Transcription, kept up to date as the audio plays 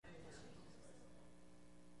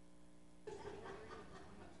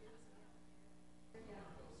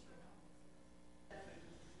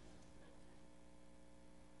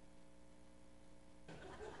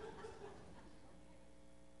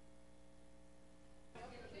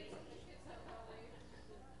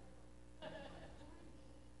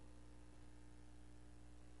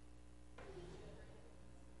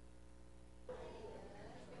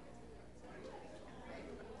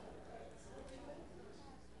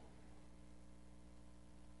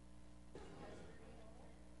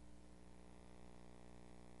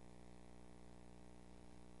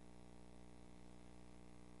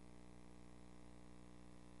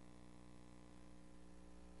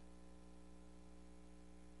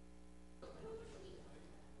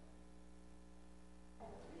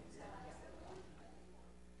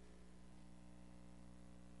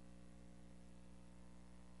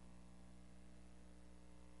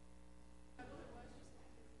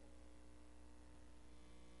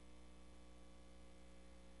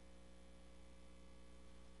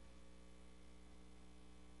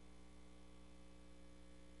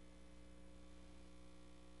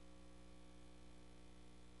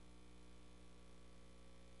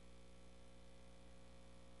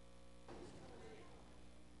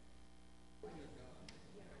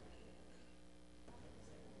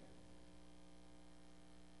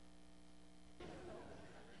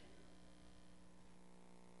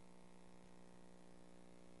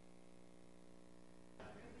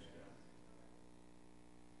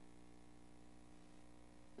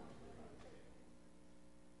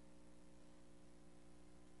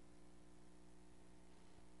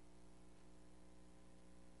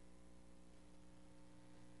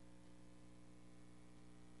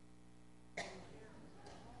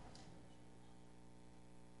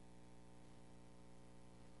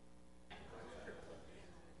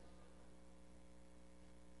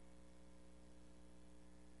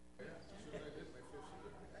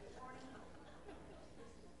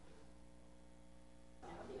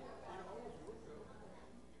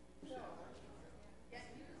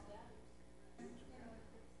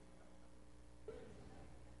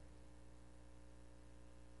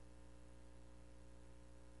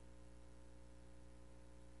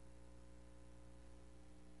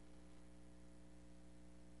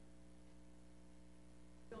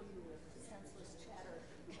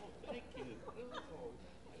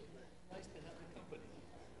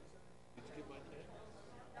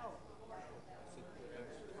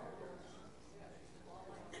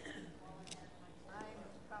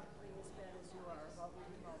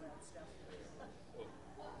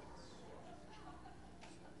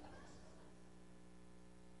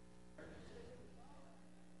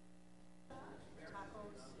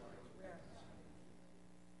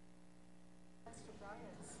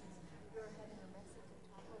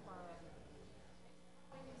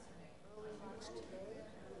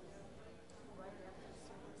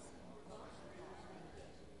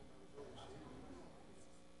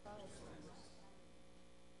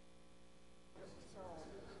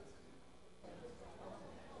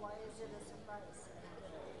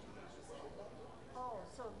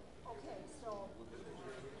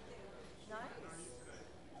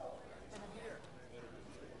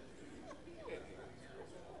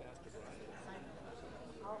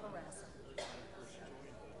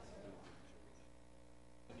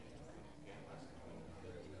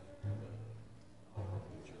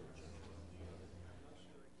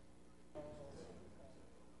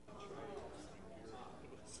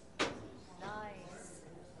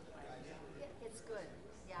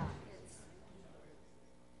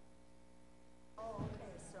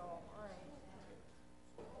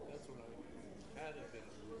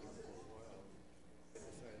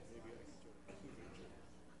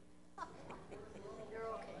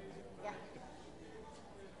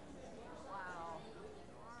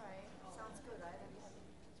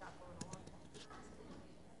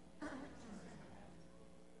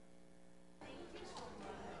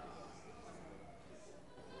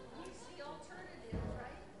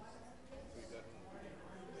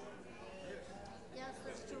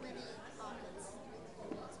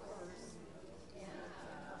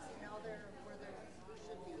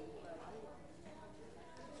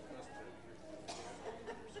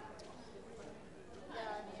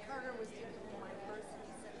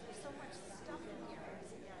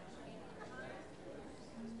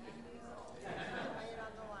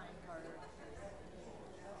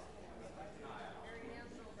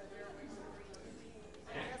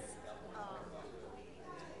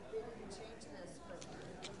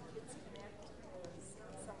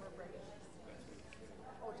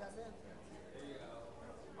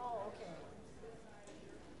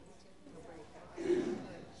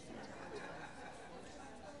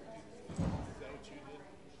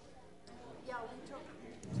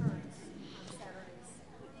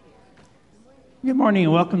Good morning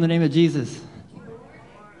and welcome in the name of Jesus.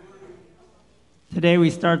 Today we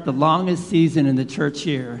start the longest season in the church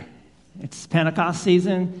year. It's Pentecost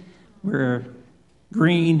season, where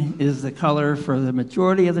green is the color for the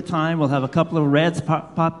majority of the time. We'll have a couple of reds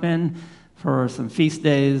pop in for some feast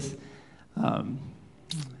days,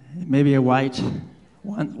 maybe a white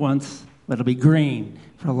once, but it'll be green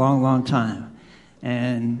for a long, long time.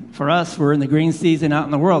 And for us, we're in the green season out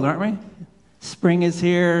in the world, aren't we? Spring is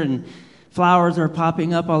here and flowers are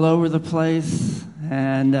popping up all over the place,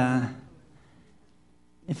 and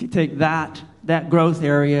if you take that growth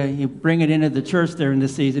area, you bring it into the church during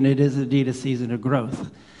this season, it is indeed a season of growth.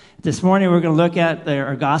 This morning we're going to look at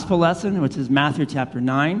our gospel lesson, which is Matthew chapter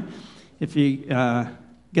 9. If you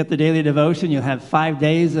get the daily devotion, you'll have 5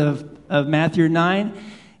 days of Matthew 9.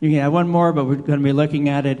 You can have one more, but we're going to be looking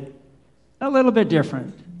at it a little bit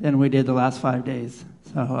different than we did the last 5 days.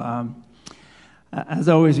 So, as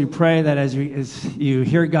always, we pray that as you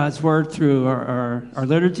hear God's word through our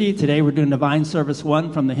liturgy. Today we're doing Divine Service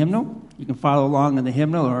 1 from the hymnal. You can follow along in the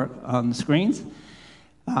hymnal or on the screens.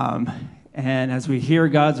 And as we hear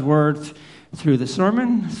God's word through the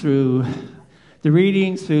sermon, through the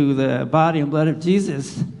readings, through the body and blood of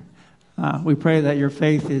Jesus, we pray that your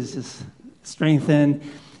faith is just strengthened.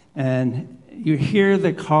 And you hear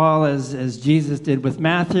the call as Jesus did with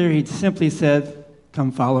Matthew. He simply said,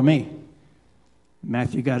 "Come follow me."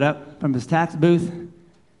 Matthew got up from his tax booth,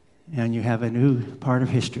 and you have a new part of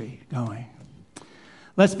history going.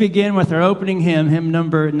 Let's begin with our opening hymn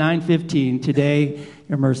number 915, "Today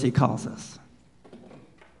Your Mercy Calls Us."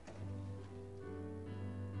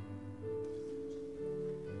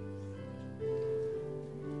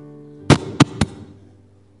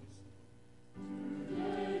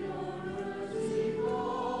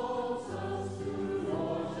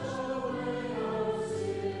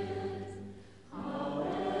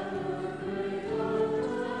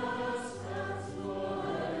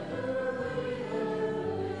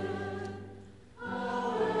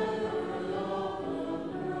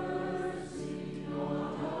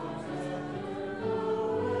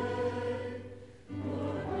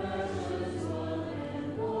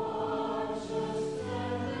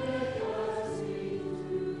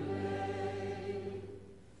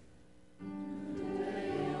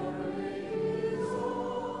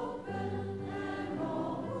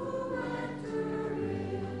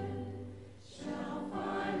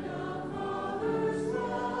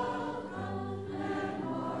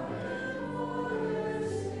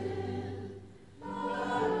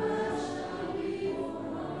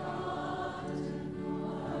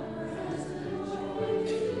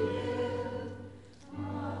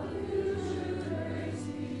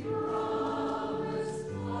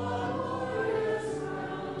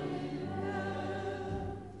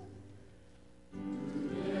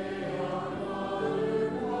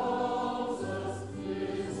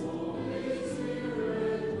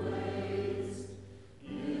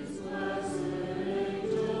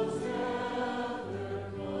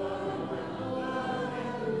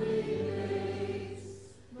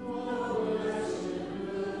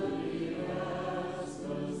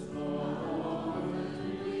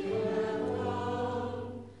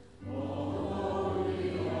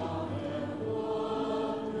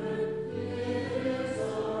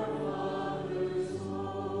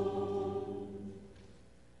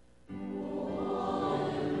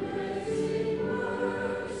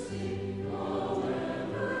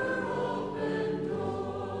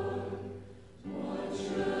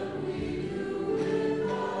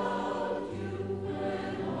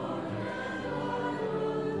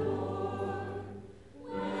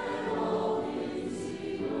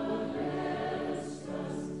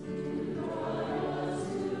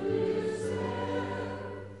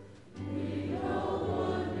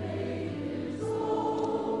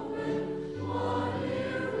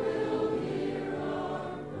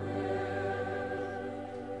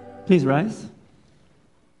 Please rise.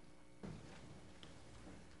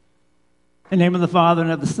 In the name of the Father,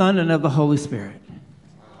 and of the Son, and of the Holy Spirit.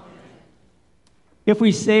 If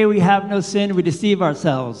we say we have no sin, we deceive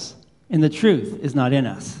ourselves, and the truth is not in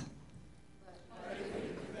us. But if we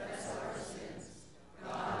confess our sins,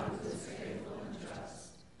 God, who is faithful and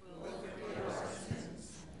just, will forgive our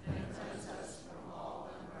sins and cleanse us from all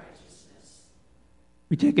unrighteousness.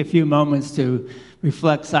 We take a few moments to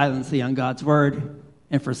reflect silently on God's word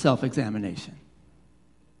and for self-examination.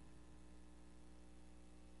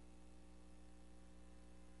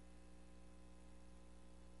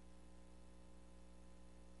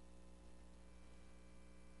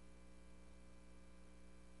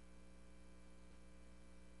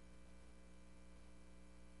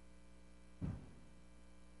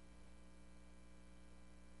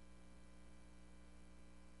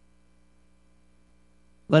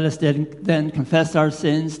 Let us then confess our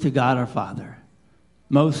sins to God our Father.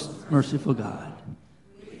 Most merciful God.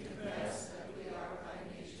 We confess that we are by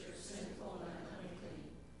nature sinful and unclean.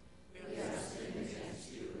 We have sinned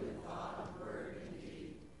against you in thought, word, and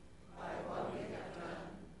deed, by what we have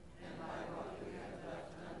done and by what we have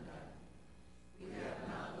left undone. We have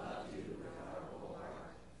not loved you with our whole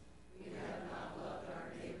heart. We have not loved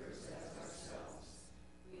our neighbors as ourselves.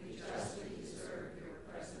 We justly deserve your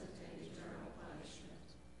present and eternal punishment.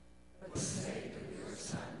 For the sake of your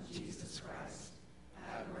Son, Jesus Christ,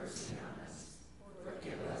 have mercy on us,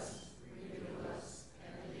 forgive us, renew us,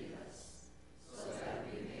 and lead us, so that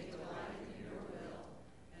we may delight in your will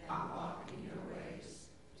and walk in your ways,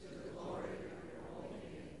 to the glory of your holy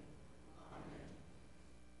name. Amen.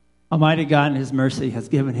 Almighty God in his mercy has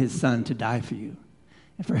given his Son to die for you,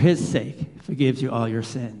 and for his sake forgives you all your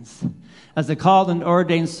sins. As a called and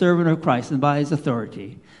ordained servant of Christ and by his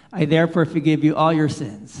authority, I therefore forgive you all your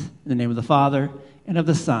sins, in the name of the Father, and of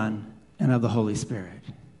the Son, and of the Holy Spirit.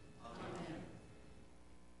 Amen.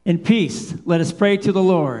 In peace, let us pray to the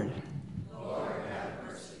Lord. Lord, have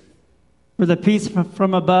mercy. For the peace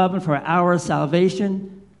from above and for our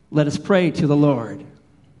salvation, let us pray to the Lord.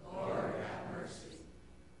 Lord, have mercy.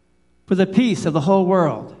 For the peace of the whole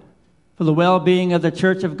world, for the well-being of the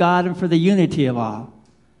church of God, and for the unity of all,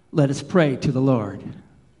 let us pray to the Lord.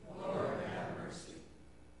 Lord, have mercy.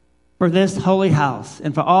 For this holy house,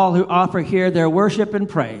 and for all who offer here their worship and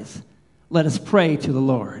praise, let us pray to the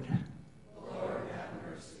Lord. Lord, have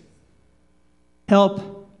mercy.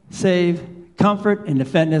 Help, save, comfort, and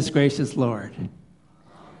defend us, gracious Lord. Amen.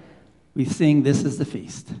 We sing, "This is the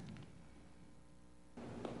Feast."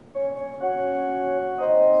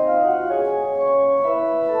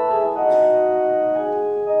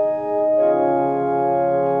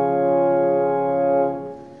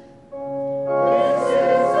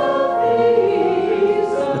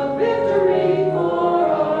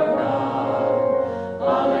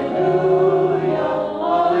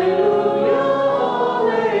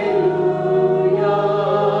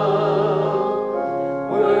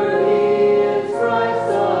 Worthy is Christ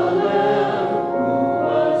the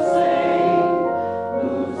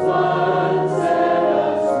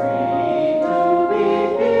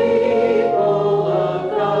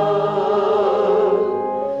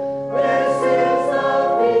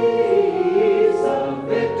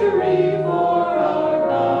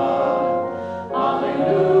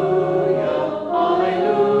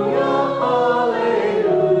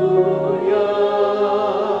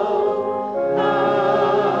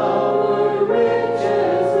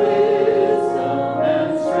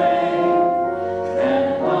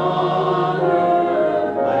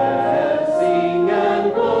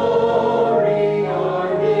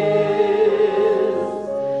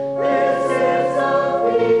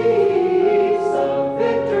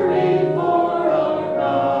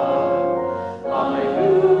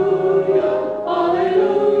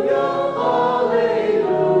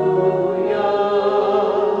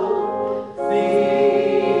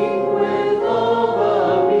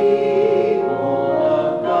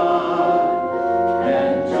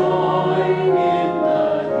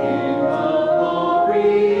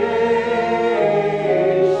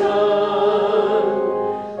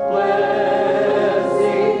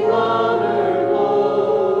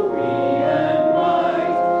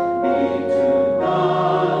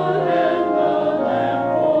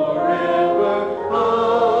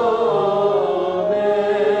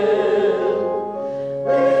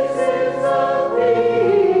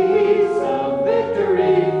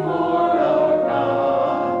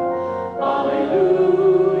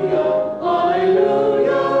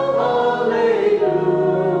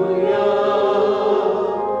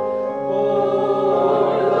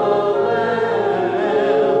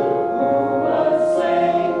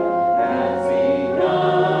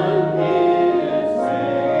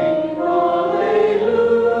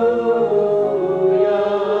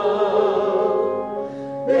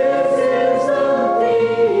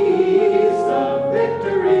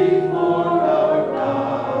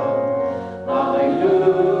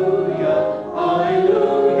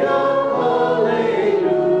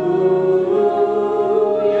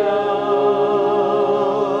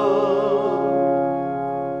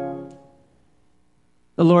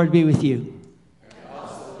The Lord be with you. And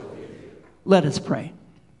also with you. Let us pray.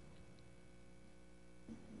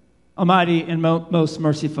 Almighty and most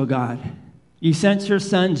merciful God, you sent your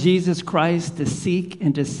Son, Jesus Christ, to seek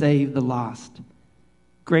and to save the lost.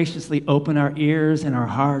 Graciously open our ears and our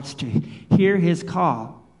hearts to hear his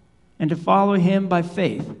call and to follow him by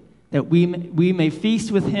faith, that we may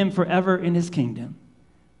feast with him forever in his kingdom.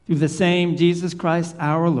 Through the same Jesus Christ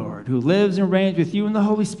our Lord, who lives and reigns with you in the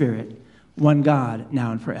Holy Spirit, one God,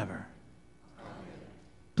 now and forever. Amen.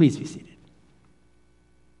 Please be seated.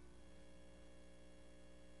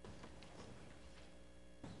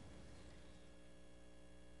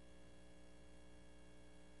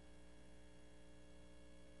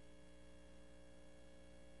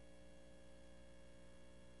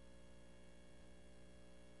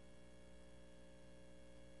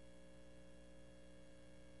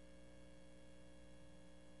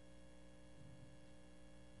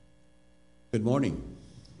 Good morning.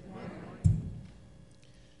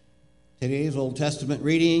 Today's Old Testament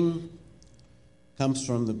reading comes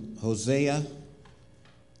from the Hosea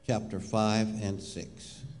chapter 5 and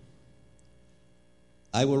 6.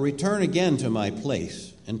 I will return again to my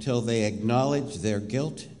place until they acknowledge their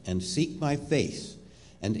guilt and seek my face,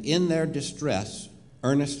 and in their distress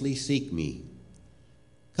earnestly seek me.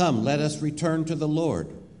 Come, let us return to the Lord,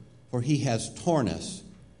 for he has torn us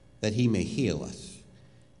that he may heal us.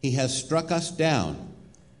 He has struck us down,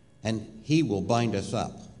 and he will bind us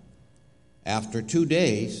up. After 2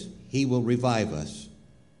 days, he will revive us.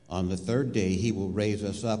 On the third day, he will raise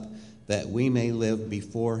us up, that we may live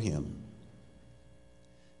before him.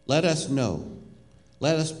 Let us know.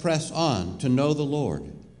 Let us press on to know the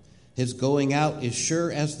Lord. His going out is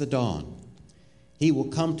sure as the dawn. He will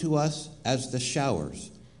come to us as the showers,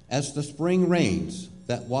 as the spring rains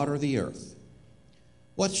that water the earth.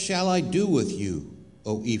 What shall I do with you,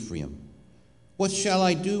 O Ephraim? What shall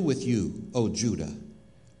I do with you, O Judah?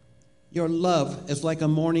 Your love is like a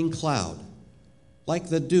morning cloud, like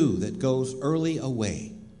the dew that goes early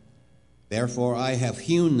away. Therefore I have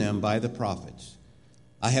hewn them by the prophets.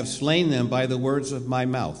 I have slain them by the words of my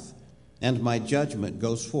mouth, and my judgment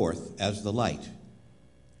goes forth as the light.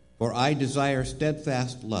 For I desire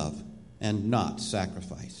steadfast love and not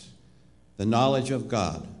sacrifice, the knowledge of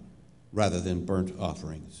God rather than burnt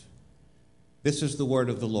offerings. This is the word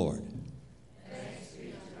of the Lord. Thanks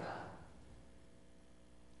be to God.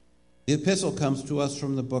 The epistle comes to us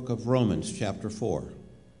from the book of Romans, chapter 4.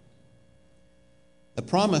 The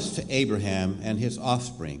promise to Abraham and his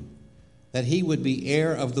offspring that he would be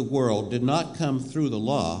heir of the world did not come through the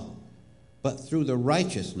law, but through the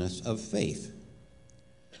righteousness of faith.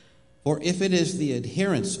 For if it is the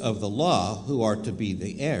adherents of the law who are to be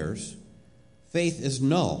the heirs, faith is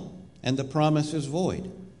null and the promise is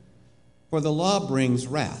void. For the law brings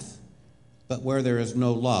wrath, but where there is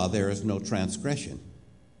no law, there is no transgression.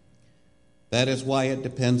 That is why it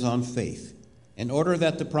depends on faith, in order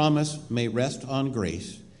that the promise may rest on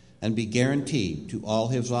grace and be guaranteed to all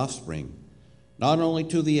his offspring, not only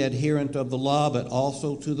to the adherent of the law, but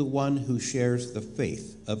also to the one who shares the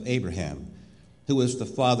faith of Abraham, who is the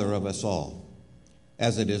father of us all.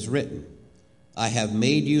 As it is written, I have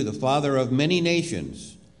made you the father of many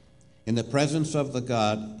nations, in the presence of the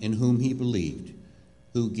God in whom he believed,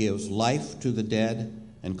 who gives life to the dead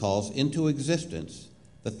and calls into existence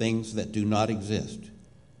the things that do not exist.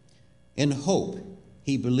 In hope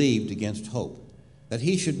he believed against hope, that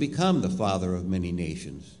he should become the father of many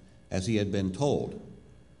nations, as he had been told,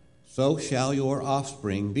 so shall your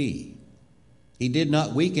offspring be. He did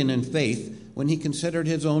not weaken in faith when he considered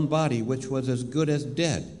his own body, which was as good as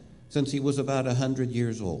dead, since he was about 100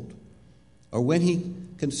 years old, or when he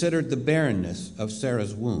considered the barrenness of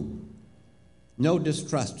Sarah's womb. No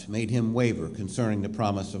distrust made him waver concerning the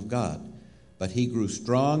promise of God, but he grew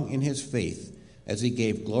strong in his faith as he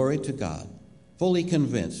gave glory to God, fully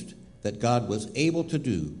convinced that God was able to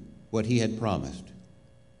do what he had promised.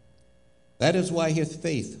 That is why his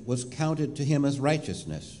faith was counted to him as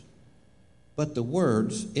righteousness. But the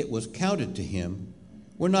words, "it was counted to him,"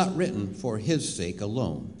 were not written for his sake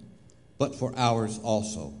alone, but for ours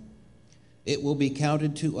also. It will be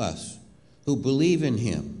counted to us who believe in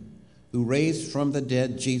him, who raised from the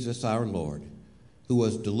dead Jesus our Lord, who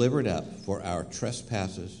was delivered up for our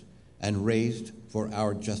trespasses and raised for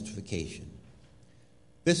our justification.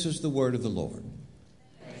 This is the word of the Lord.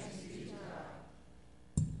 Thanks be to God.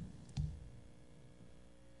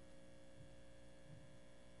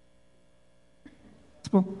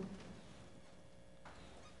 Well,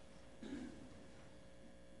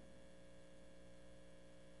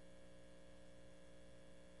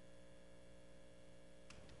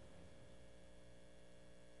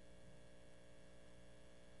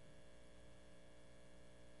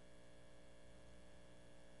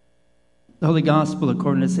 The Holy Gospel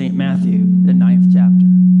according to St. Matthew, the 9th chapter.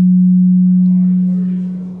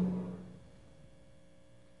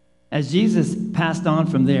 As Jesus passed on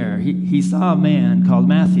from there, he saw a man called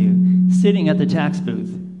Matthew sitting at the tax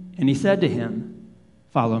booth, and he said to him,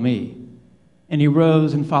 "Follow me." And he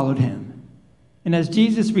rose and followed him. And as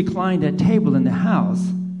Jesus reclined at table in the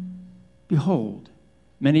house, behold,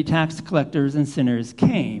 many tax collectors and sinners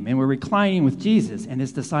came and were reclining with Jesus and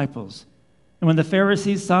his disciples. And when the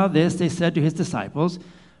Pharisees saw this, they said to his disciples,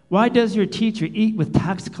 "Why does your teacher eat with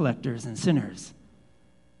tax collectors and sinners?"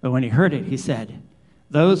 But when he heard it, he said,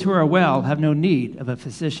 "Those who are well have no need of a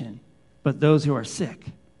physician, but those who are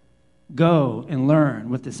sick. Go and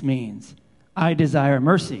learn what this means. I desire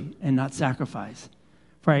mercy and not sacrifice,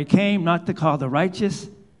 for I came not to call the righteous,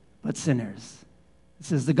 but sinners."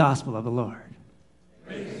 This is the gospel of the Lord.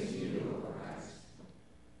 Praise to you, Lord Christ.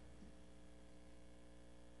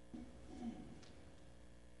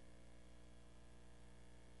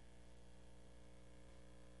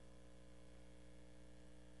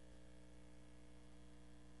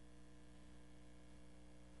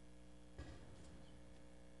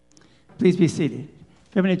 Please be seated.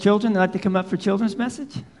 If you have any children that like to come up for children's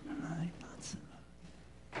message?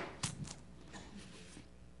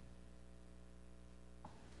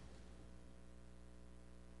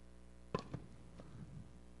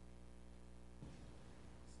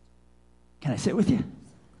 Can I sit with you?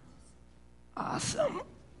 Awesome.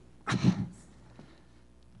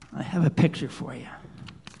 I have a picture for you.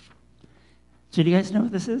 So do you guys know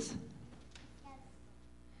what this is?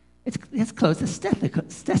 It's close. A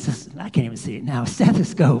stethoscope. I can't even see it now. A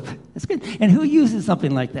stethoscope. That's good. And who uses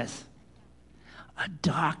something like this? A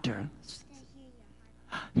doctor.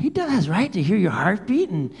 He does, right? To hear your heartbeat,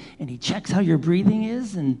 and he checks how your breathing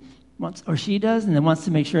is, and or she does, and then wants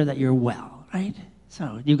to make sure that you're well, right?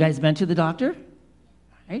 So you guys been to the doctor,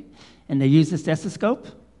 right? And they used the stethoscope.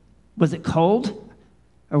 Was it cold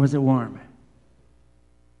or was it warm?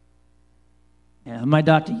 Yeah, my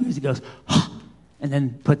doctor usually goes, and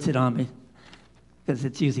then puts it on me because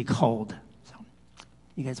it's usually cold. So,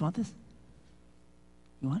 you guys want this?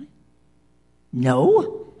 You want it?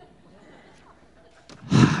 No?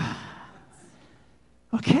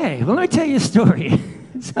 Okay, well, let me tell you a story.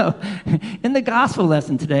 So, in the gospel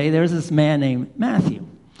lesson today, there's this man named Matthew.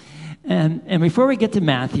 And before we get to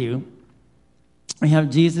Matthew, we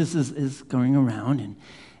have Jesus is going around,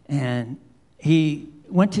 and he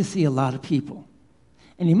went to see a lot of people.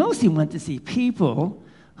 And he mostly went to see people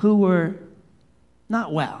who were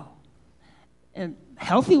not well. And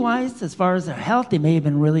healthy-wise, as far as their health, they may have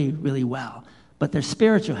been really, really well. But their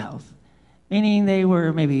spiritual health, meaning they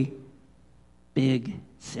were maybe big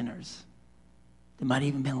sinners. They might have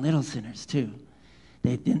even been little sinners, too.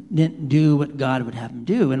 They didn't do what God would have them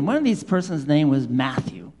do. And one of these persons' name was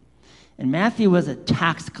Matthew. And Matthew was a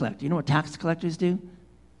tax collector. You know what tax collectors do?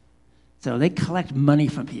 So they collect money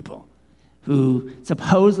from people who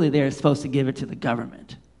supposedly they're supposed to give it to the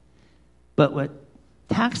government. But what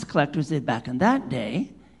tax collectors did back in that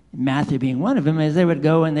day, Matthew being one of them, is they would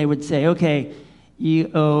go and they would say, "Okay, you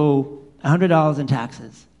owe $100 in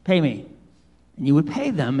taxes. Pay me." And you would pay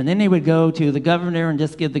them, and then they would go to the governor and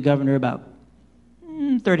just give the governor about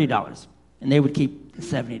 $30, and they would keep the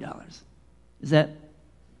 $70. Is that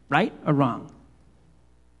right or wrong?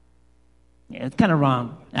 Yeah, it's kind of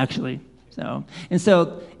wrong, actually. So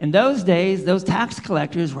in those days, those tax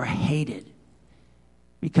collectors were hated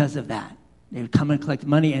because of that. They would come and collect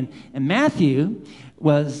money, and Matthew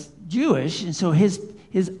was Jewish, and so his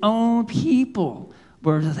own people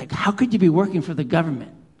were just like, "How could you be working for the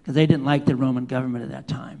government?" Because they didn't like the Roman government at that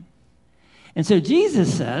time. And so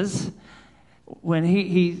Jesus says, when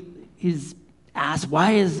he's asked,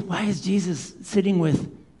 why is Jesus sitting with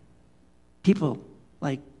people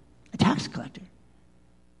like a tax collector?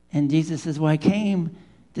 And Jesus says, "Well, I came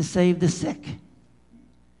to save the sick."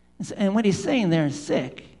 And what he's saying there,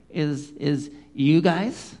 sick, is you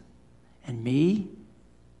guys and me,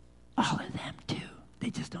 all of them too. They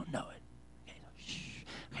just don't know it.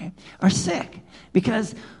 Okay? Are sick.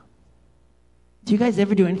 Because do you guys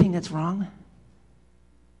ever do anything that's wrong?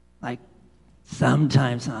 Like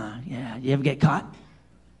sometimes, huh? Yeah. You ever get caught?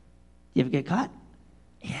 You ever get caught?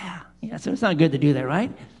 Yeah. So it's not good to do that,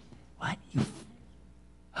 right? What? You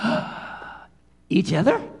each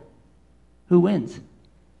other? Who wins?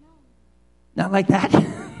 No. Not like that?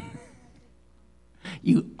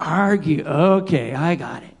 You argue. Okay, I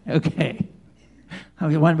got it. Okay.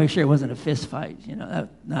 I want to make sure it wasn't a fist fight. That would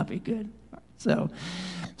not be good.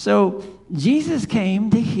 So Jesus came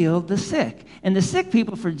to heal the sick. And the sick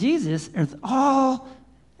people for Jesus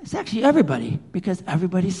it's actually everybody, because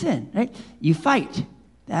everybody sinned, right? You fight.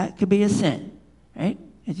 That could be a sin, right?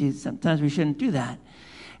 Sometimes we shouldn't do that.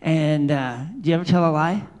 And do you ever tell a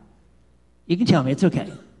lie? You can tell me. It's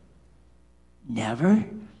okay. Never?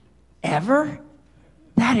 Ever?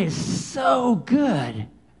 That is so good.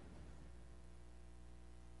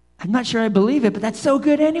 I'm not sure I believe it, but that's so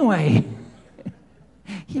good anyway.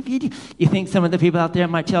 You think some of the people out there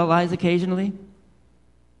might tell lies occasionally?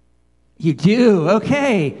 You do?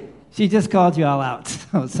 Okay. She just called you all out.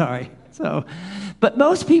 Oh, sorry. But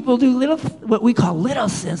most people do what we call little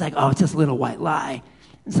sins, like, oh, it's just a little white lie.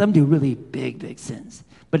 And some do really big, big sins.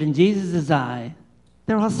 But in Jesus' eye,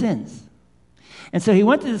 they're all sins. And so he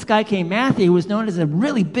went to this guy named Matthew, who was known as a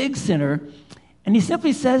really big sinner, and he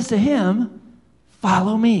simply says to him,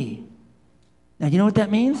 follow me. Now, you know what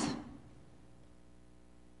that means?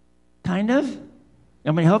 Kind of? You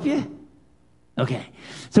want me to help you? Okay.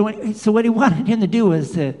 So what he wanted him to do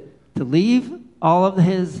was to leave all of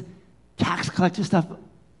his tax collector stuff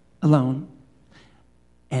alone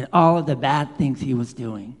and all of the bad things he was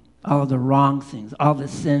doing, all of the wrong things, all the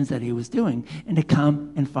sins that he was doing, and to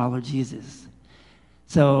come and follow Jesus.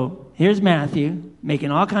 So here's Matthew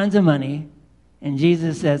making all kinds of money, and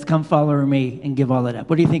Jesus says, come follow me and give all that up.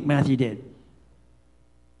 What do you think Matthew did?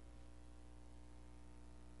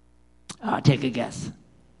 Take a guess.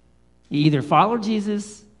 He either followed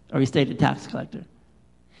Jesus or he stayed a tax collector.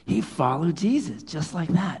 He followed Jesus just like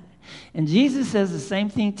that. And Jesus says the same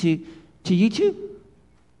thing to you two,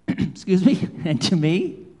 excuse me, and to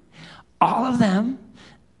me, all of them,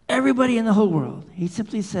 everybody in the whole world. He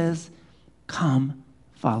simply says, come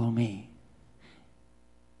follow me.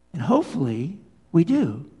 And hopefully we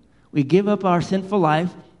do. We give up our sinful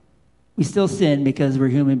life. We still sin because we're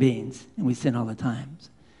human beings and we sin all the time.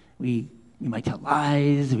 We might tell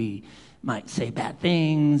lies, we might say bad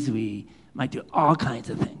things, we might do all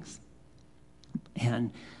kinds of things.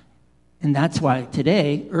 And that's why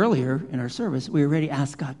today, earlier in our service, we already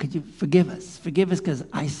asked God, could you forgive us? Forgive us because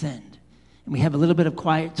I sinned. And we have a little bit of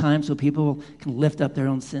quiet time so people can lift up their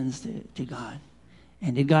own sins to God.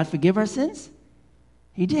 And did God forgive our sins?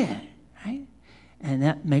 He did, right? And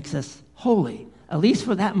that makes us holy, at least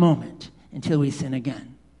for that moment, until we sin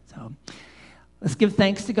again. So let's give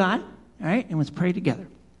thanks to God, all right? And let's pray together.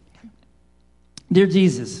 Dear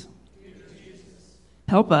Jesus,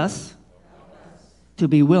 help us to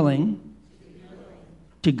be willing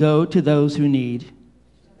to go to those who need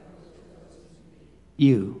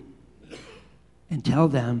you and tell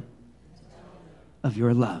them of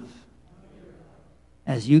your love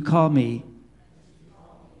as you call me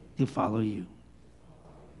to follow you.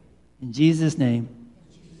 In Jesus' name,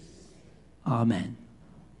 amen.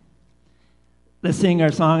 Let's sing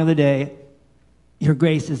our song of the day, Your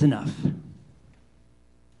Grace is Enough.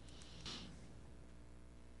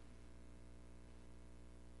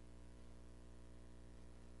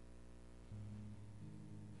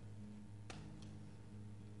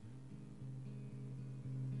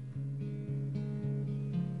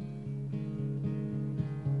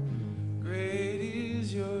 Great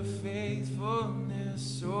is your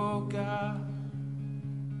faithfulness, O God.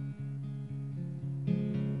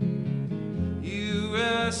 You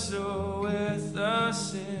wrestle with the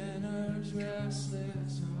sinner's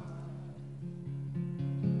restless heart.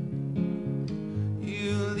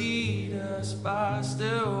 You lead us by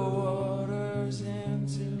still waters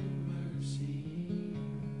into mercy,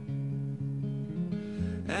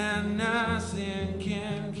 and nothing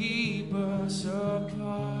can keep us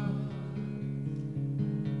apart.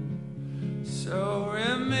 So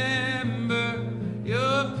remember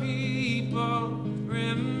your people,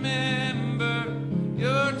 remember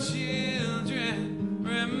your children,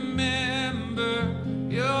 remember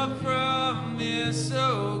your promise,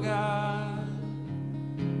 oh God.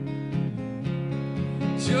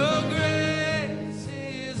 Your grace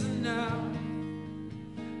is enough.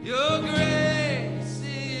 Your grace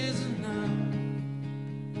is enough.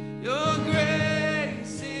 Your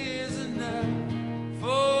grace is enough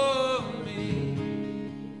for me.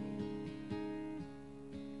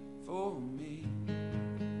 For me.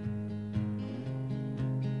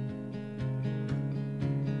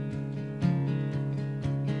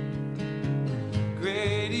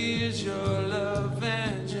 Great is your love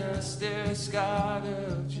and justice, God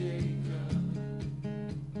of Jacob.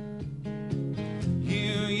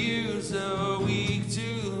 You use the weak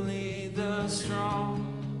to lead the strong.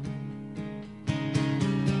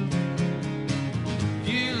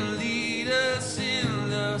 You lead us in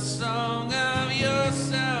the song of your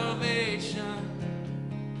salvation,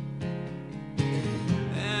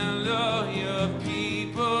 and all your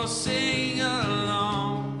people sing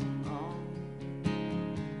along.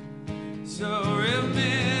 So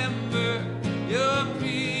remember your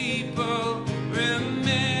people.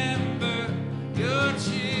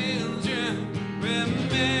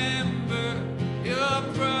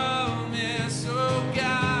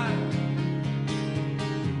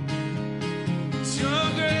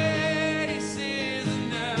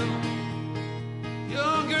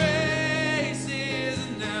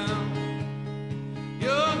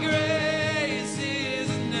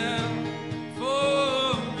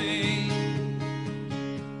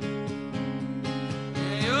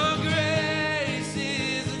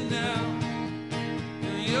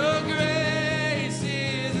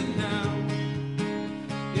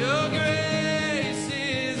 Your grace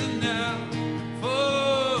is enough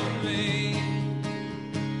for me.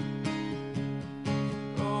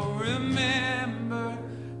 Oh, remember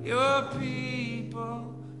your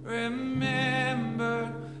people,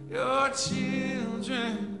 remember your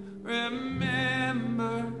children,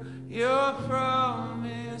 remember your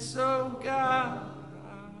promise, oh God.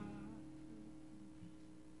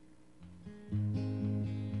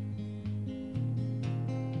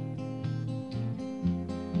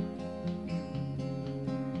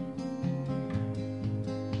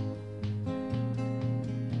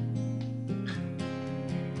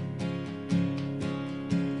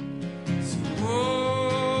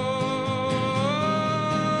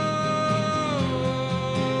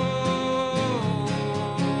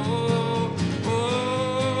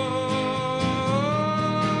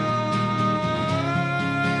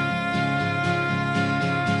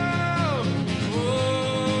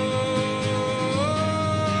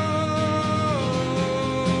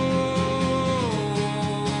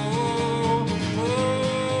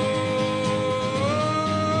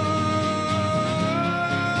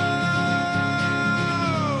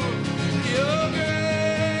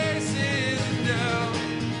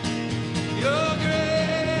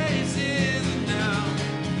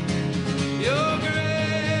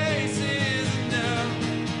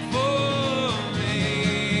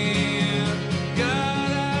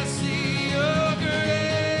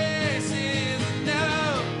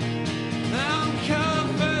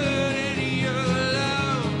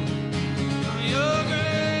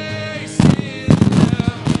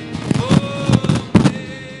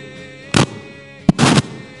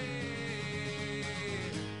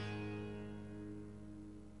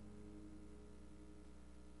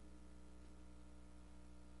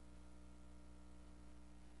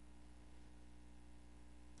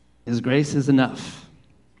 His grace is enough.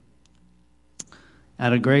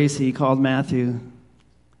 Out of grace, he called Matthew,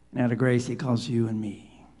 and out of grace, he calls you and me.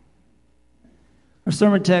 Our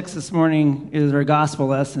sermon text this morning is our gospel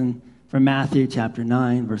lesson from Matthew chapter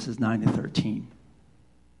 9, verses 9 to 13.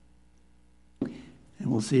 And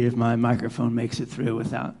we'll see if my microphone makes it through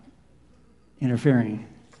without interfering.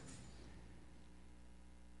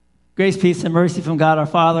 Grace, peace, and mercy from God our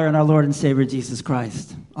Father and our Lord and Savior Jesus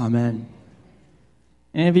Christ. Amen.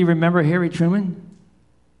 Any of you remember Harry Truman?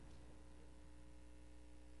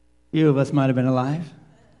 Few of us might have been alive.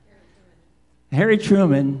 Harry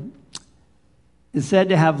Truman is said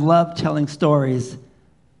to have loved telling stories,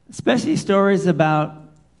 especially stories about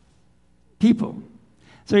people.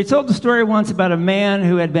 So he told the story once about a man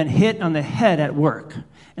who had been hit on the head at work,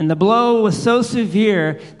 and the blow was so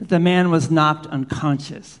severe that the man was knocked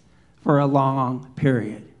unconscious for a long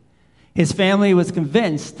period. His family was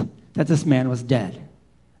convinced that this man was dead.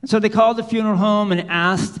 And so they called the funeral home and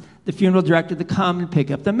asked the funeral director to come and pick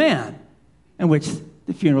up the man, in which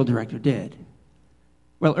the funeral director did.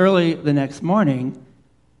 Well, early the next morning,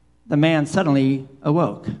 the man suddenly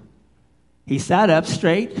awoke. He sat up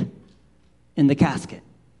straight in the casket.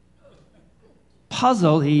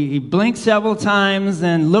 Puzzled, he blinked several times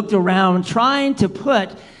and looked around, trying to put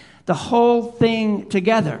the whole thing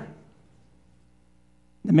together.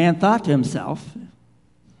 The man thought to himself,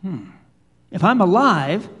 if I'm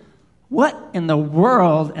alive, what in the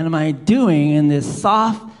world am I doing in this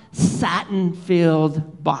soft,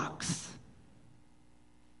 satin-filled box?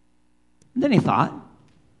 And then he thought,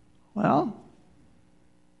 well,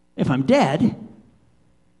 if I'm dead,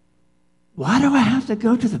 why do I have to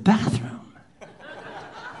go to the bathroom?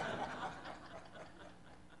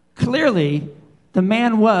 Clearly, the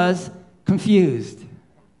man was confused.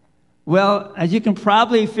 Well, as you can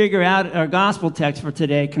probably figure out, our gospel text for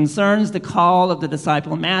today concerns the call of the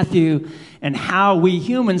disciple Matthew and how we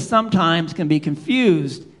humans sometimes can be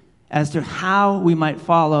confused as to how we might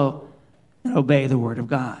follow and obey the Word of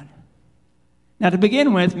God. Now, to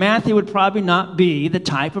begin with, Matthew would probably not be the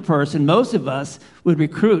type of person most of us would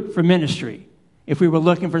recruit for ministry if we were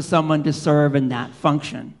looking for someone to serve in that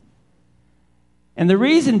function. And the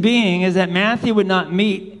reason being is that Matthew would not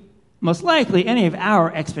meet most likely any of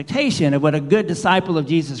our expectation of what a good disciple of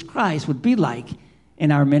Jesus Christ would be like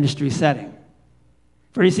in our ministry setting.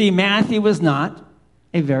 For you see, Matthew was not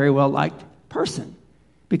a very well-liked person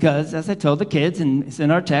because, as I told the kids, and it's in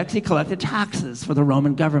our text, he collected taxes for the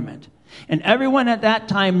Roman government. And everyone at that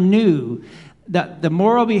time knew that the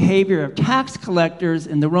moral behavior of tax collectors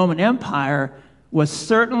in the Roman Empire was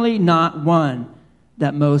certainly not one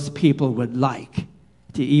that most people would like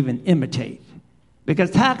to even imitate.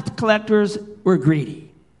 Because tax collectors were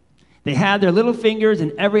greedy. They had their little fingers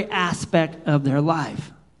in every aspect of their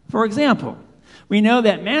life. For example, we know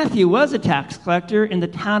that Matthew was a tax collector in the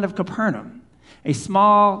town of Capernaum. a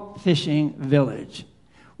small fishing village.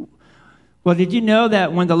 Well, did you know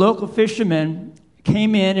that when the local fishermen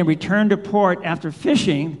came in and returned to port after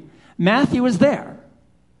fishing, Matthew was there?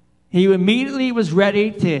 He immediately was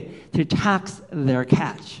ready to tax their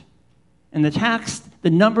catch, and to tax the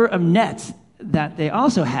number of nets that they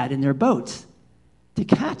also had in their boats to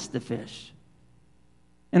catch the fish.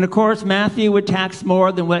 And of course, Matthew would tax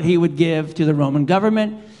more than what he would give to the Roman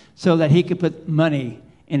government so that he could put money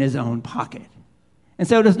in his own pocket. And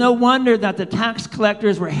so it is no wonder that the tax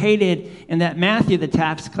collectors were hated and that Matthew, the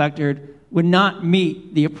tax collector, would not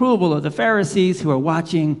meet the approval of the Pharisees who were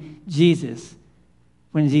watching Jesus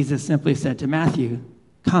when Jesus simply said to Matthew,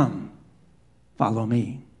 "Come, follow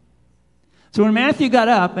me." So when Matthew got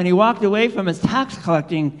up and he walked away from his tax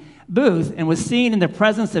collecting booth and was seen in the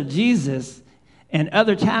presence of Jesus and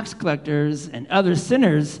other tax collectors and other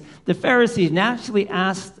sinners, the Pharisees naturally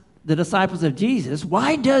asked the disciples of Jesus,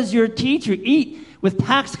 "Why does your teacher eat with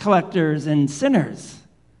tax collectors and sinners?"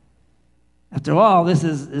 After all, this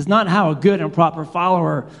is not how a good and proper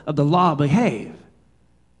follower of the law behave.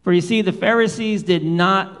 For you see, the Pharisees did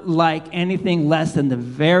not like anything less than the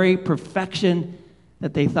very perfection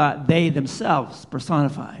that they thought they themselves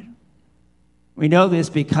personified. We know this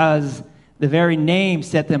because the very name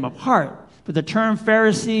set them apart. But the term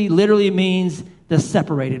Pharisee literally means the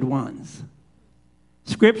separated ones.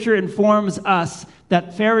 Scripture informs us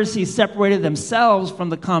that Pharisees separated themselves from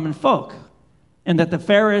the common folk, and that the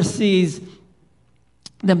Pharisees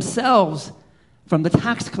themselves from the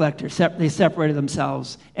tax collectors, they separated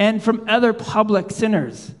themselves, and from other public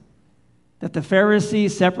sinners, that the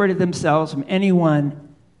Pharisees separated themselves from anyone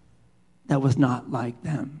that was not like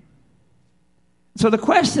them. So the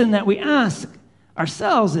question that we ask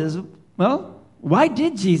ourselves is, well, why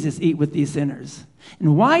did Jesus eat with these sinners?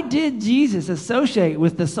 And why did Jesus associate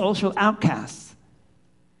with the social outcasts?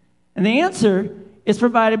 And the answer is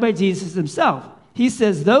provided by Jesus himself. He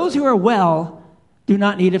says, "Those who are well do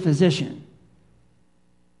not need a physician,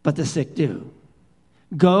 but the sick do.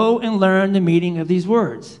 Go and learn the meaning of these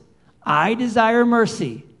words. I desire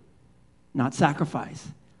mercy, not sacrifice.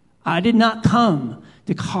 I did not come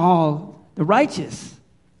to call the righteous,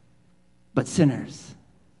 but sinners."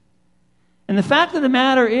 And the fact of the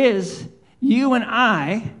matter is, you and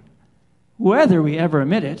I, whether we ever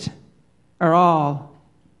admit it, are all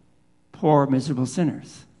poor, miserable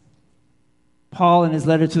sinners. Paul, in his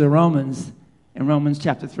letter to the Romans, in Romans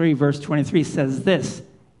chapter 3, verse 23, says this.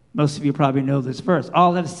 Most of you probably know this verse.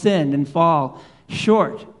 All have sinned and fall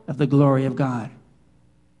short of the glory of God.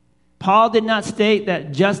 Paul did not state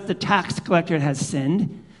that just the tax collector had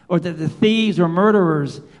sinned, or that the thieves or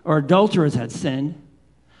murderers or adulterers had sinned.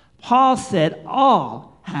 Paul said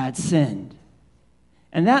all had sinned.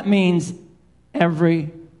 And that means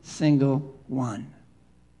every single one.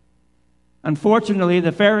 Unfortunately,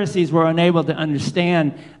 the Pharisees were unable to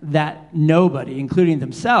understand that nobody, including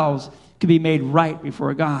themselves, could be made right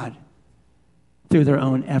before God through their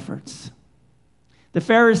own efforts. The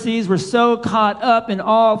Pharisees were so caught up in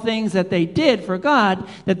all things that they did for God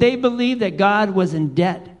that they believed that God was in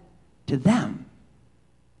debt to them.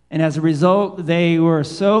 And as a result, they were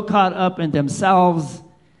so caught up in themselves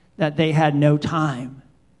that they had no time,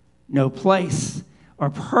 no place, or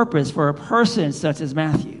purpose for a person such as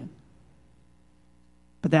Matthew.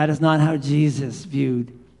 But that is not how Jesus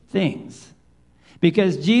viewed things.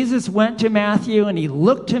 Because Jesus went to Matthew and he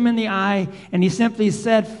looked him in the eye and he simply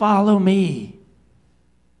said, "Follow me."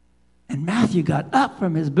 And Matthew got up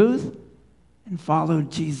from his booth and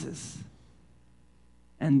followed Jesus.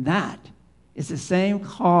 And that is the same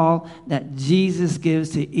call that Jesus gives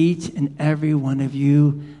to each and every one of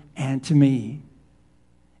you and to me.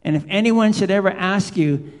 And if anyone should ever ask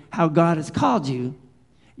you how God has called you,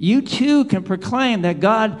 you too can proclaim that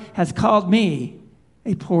God has called me,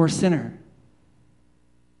 a poor sinner,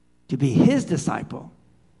 to be his disciple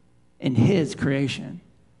in his creation.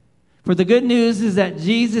 For the good news is that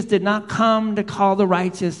Jesus did not come to call the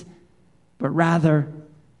righteous, but rather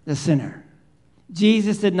the sinner.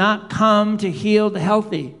 Jesus did not come to heal the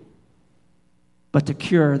healthy, but to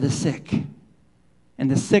cure the sick. And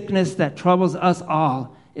the sickness that troubles us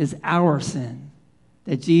all is our sin,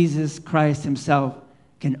 that Jesus Christ himself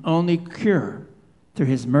can only cure through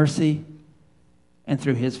his mercy and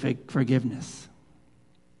through his forgiveness.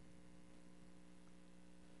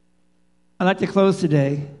 I'd like to close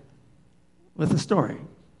today with a story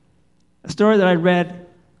that I read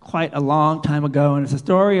quite a long time ago, and it's a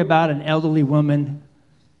story about an elderly woman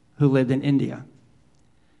who lived in India.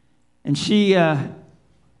 And she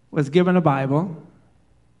was given a Bible,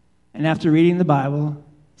 and after reading the Bible,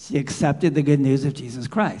 she accepted the good news of Jesus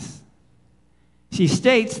Christ. She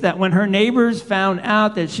states that when her neighbors found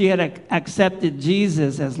out that she had accepted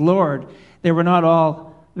Jesus as Lord, they were not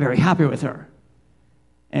all very happy with her.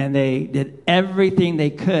 And they did everything they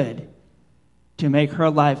could to make her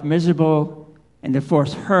life miserable and to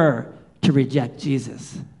force her to reject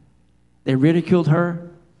Jesus. They ridiculed her.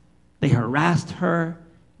 They harassed her.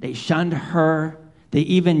 They shunned her. They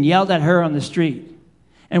even yelled at her on the street.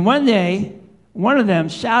 And one day, one of them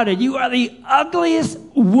shouted, "You are the ugliest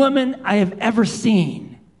woman I have ever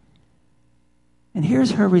seen." And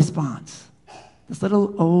here's her response. This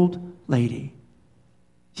little old lady.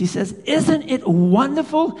 She says, "Isn't it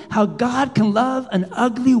wonderful how God can love an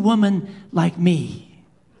ugly woman like me?"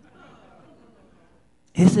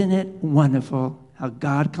 Isn't it wonderful how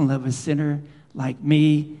God can love a sinner like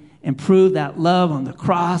me and prove that love on the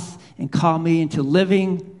cross and call me into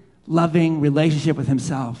living, loving relationship with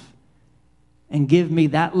himself? And give me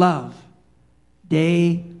that love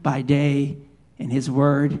day by day in his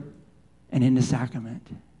word and in the sacrament.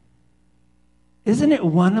 Isn't it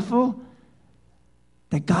wonderful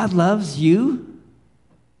that God loves you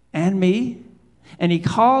and me? And he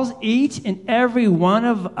calls each and every one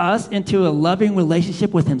of us into a loving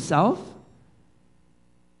relationship with himself?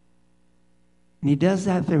 And he does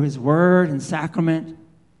that through his word and sacrament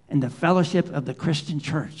and the fellowship of the Christian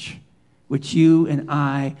church, which you and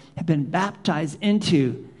I have been baptized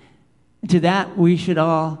into. And to that we should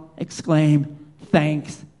all exclaim,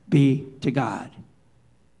 "Thanks be to God."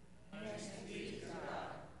 Thanks be to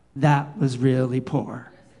God. That was really poor.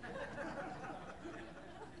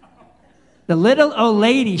 The little old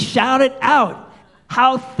lady shouted out,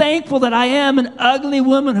 "How thankful that I am an ugly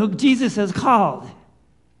woman who Jesus has called."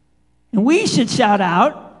 And we should shout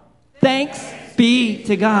out, "Thanks be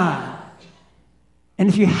to God." And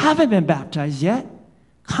if you haven't been baptized yet,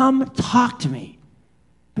 come talk to me,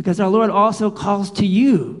 because our Lord also calls to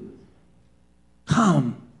you.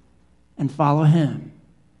 Come and follow him.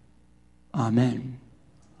 Amen.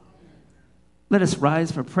 Let us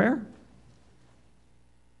rise for prayer.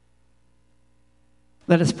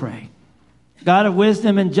 Let us pray. God of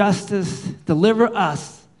wisdom and justice, deliver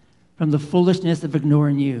us from the foolishness of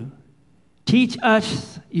ignoring you. Teach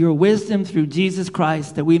us your wisdom through Jesus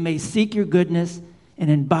Christ, that we may seek your goodness and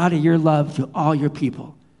embody your love to all your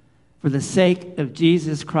people. For the sake of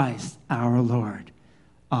Jesus Christ, our Lord.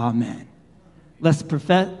 Amen. Let's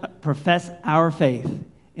profess our faith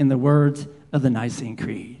in the words of the Nicene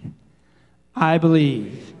Creed. I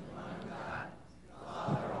believe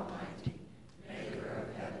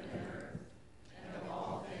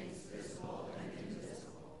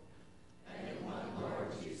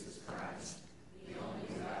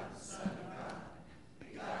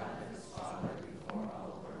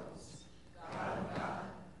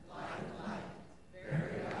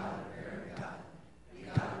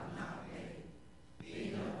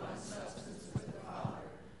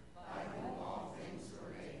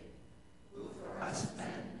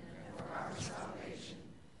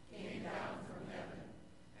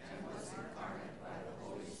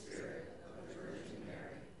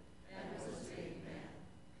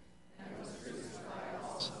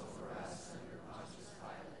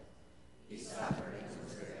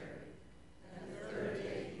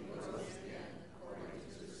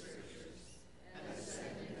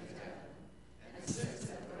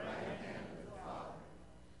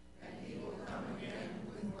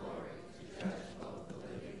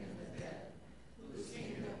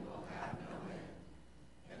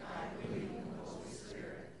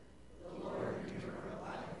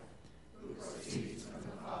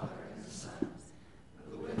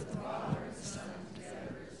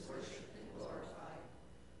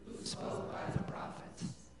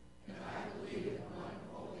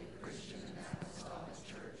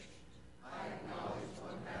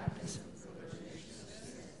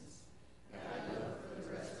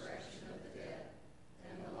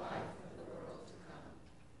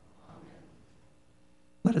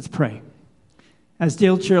Let us pray. As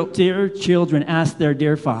dear children ask their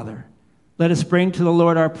dear Father, let us bring to the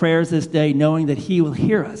Lord our prayers this day, knowing that he will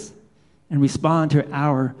hear us and respond to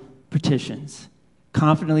our petitions.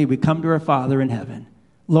 Confidently we come to our Father in heaven.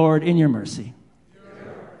 Lord, in your mercy.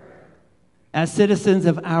 As citizens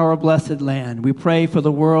of our blessed land, we pray for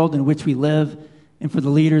the world in which we live and for the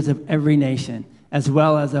leaders of every nation, as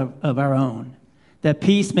well as of our own, that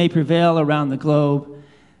peace may prevail around the globe,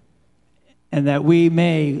 and that we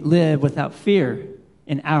may live without fear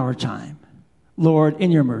in our time. Lord,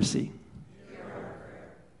 in your mercy.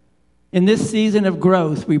 In this season of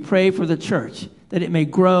growth, we pray for the church, that it may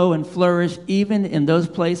grow and flourish even in those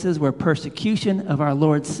places where persecution of our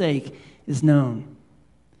Lord's sake is known.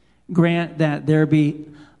 Grant that there be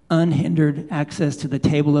unhindered access to the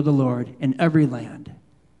table of the Lord in every land.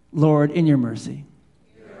 Lord, in your mercy.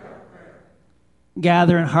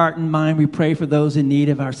 Gather in heart and mind, we pray for those in need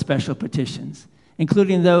of our special petitions,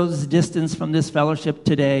 including those distanced from this fellowship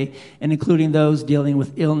today and including those dealing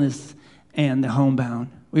with illness and the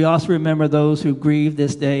homebound. We also remember those who grieve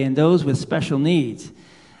this day and those with special needs.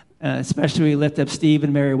 Especially we lift up Steve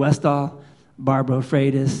and Mary Westall, Barbara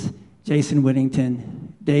Freitas, Jason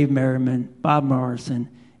Whittington, Dave Merriman, Bob Morrison,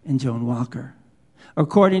 and Joan Walker.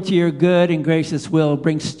 According to your good and gracious will,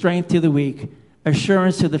 bring strength to the weak,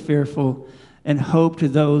 assurance to the fearful, and hope to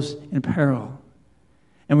those in peril.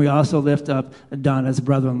 And we also lift up Donna's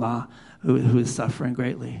brother-in-law, who is suffering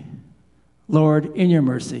greatly. Lord, in your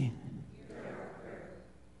mercy.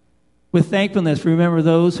 With thankfulness, remember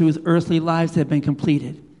those whose earthly lives have been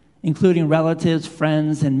completed, including relatives,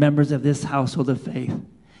 friends, and members of this household of faith,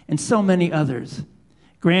 and so many others.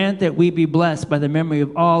 Grant that we be blessed by the memory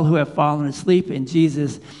of all who have fallen asleep in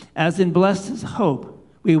Jesus, as in blessed hope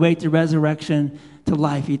we await the resurrection to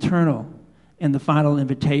life eternal and the final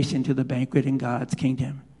invitation to the banquet in God's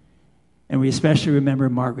kingdom. And we especially remember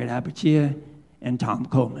Margaret Abachia and Tom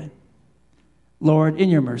Coleman. Lord, in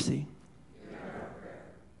your mercy.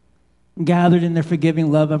 Gathered in the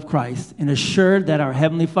forgiving love of Christ and assured that our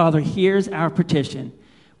Heavenly Father hears our petition,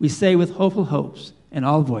 we say with hopeful hopes in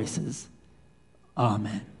all voices,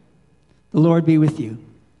 Amen. The Lord be with you.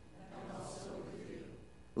 And also with you.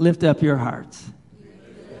 Lift up your hearts. We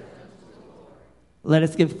lift them to the Lord. Let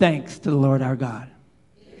us give thanks to the Lord our God.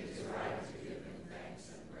 It is right to give him thanks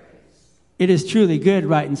and praise. It is truly good,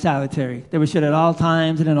 right, and salutary that we should at all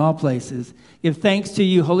times and in all places give thanks to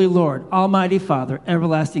you, Holy Lord, Almighty Father,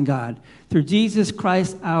 everlasting God, through Jesus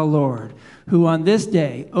Christ our Lord, who on this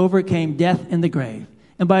day overcame death in the grave,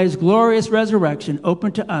 and by his glorious resurrection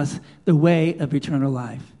opened to us the way of eternal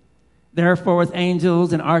life. Therefore, with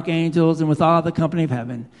angels and archangels and with all the company of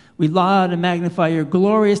heaven, we laud and magnify your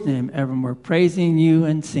glorious name evermore, praising you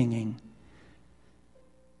and singing.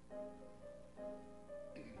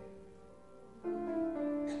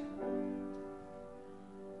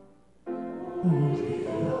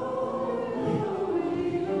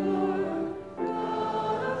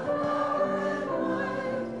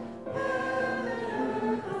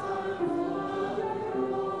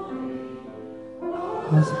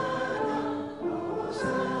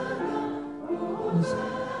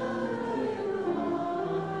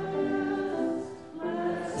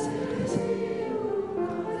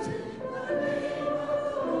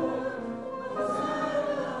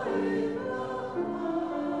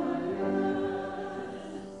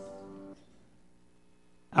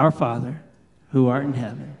 Our Father, who art in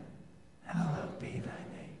heaven, hallowed be thy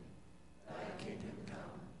name. Thy kingdom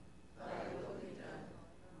come, thy will be done,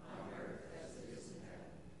 on earth as it is in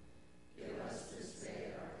heaven. Give us this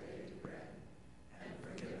day our daily bread, and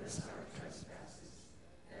forgive us our trespasses,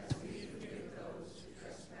 as we forgive those who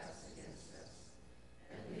trespass against us.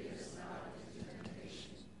 And lead us not into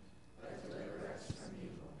temptation, but deliver us from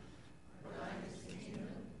evil. For thine is the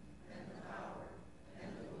kingdom, and the power, and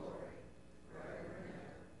the glory, forever and ever.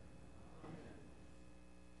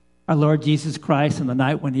 Our Lord Jesus Christ, on the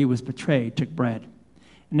night when he was betrayed, took bread.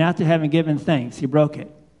 And after having given thanks, he broke it.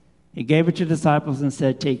 He gave it to the disciples and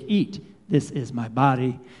said, "Take, eat. This is my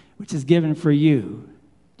body, which is given for you.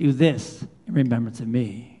 Do this in remembrance of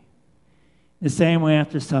me." In the same way,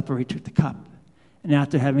 after supper, he took the cup. And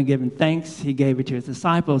after having given thanks, he gave it to his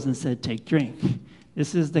disciples and said, "Take, drink.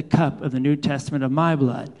 This is the cup of the New Testament of my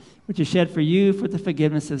blood, which is shed for you for the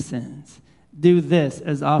forgiveness of sins. Do this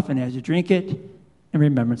as often as you drink it in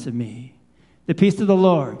remembrance of me." The peace of the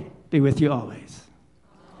Lord be with you always.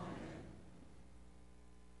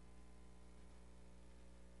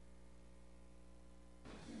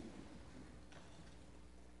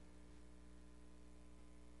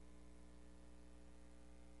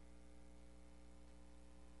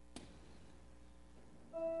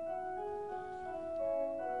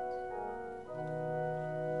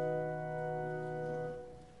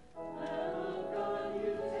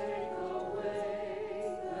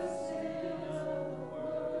 Away the sin of the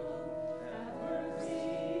world, have mercy.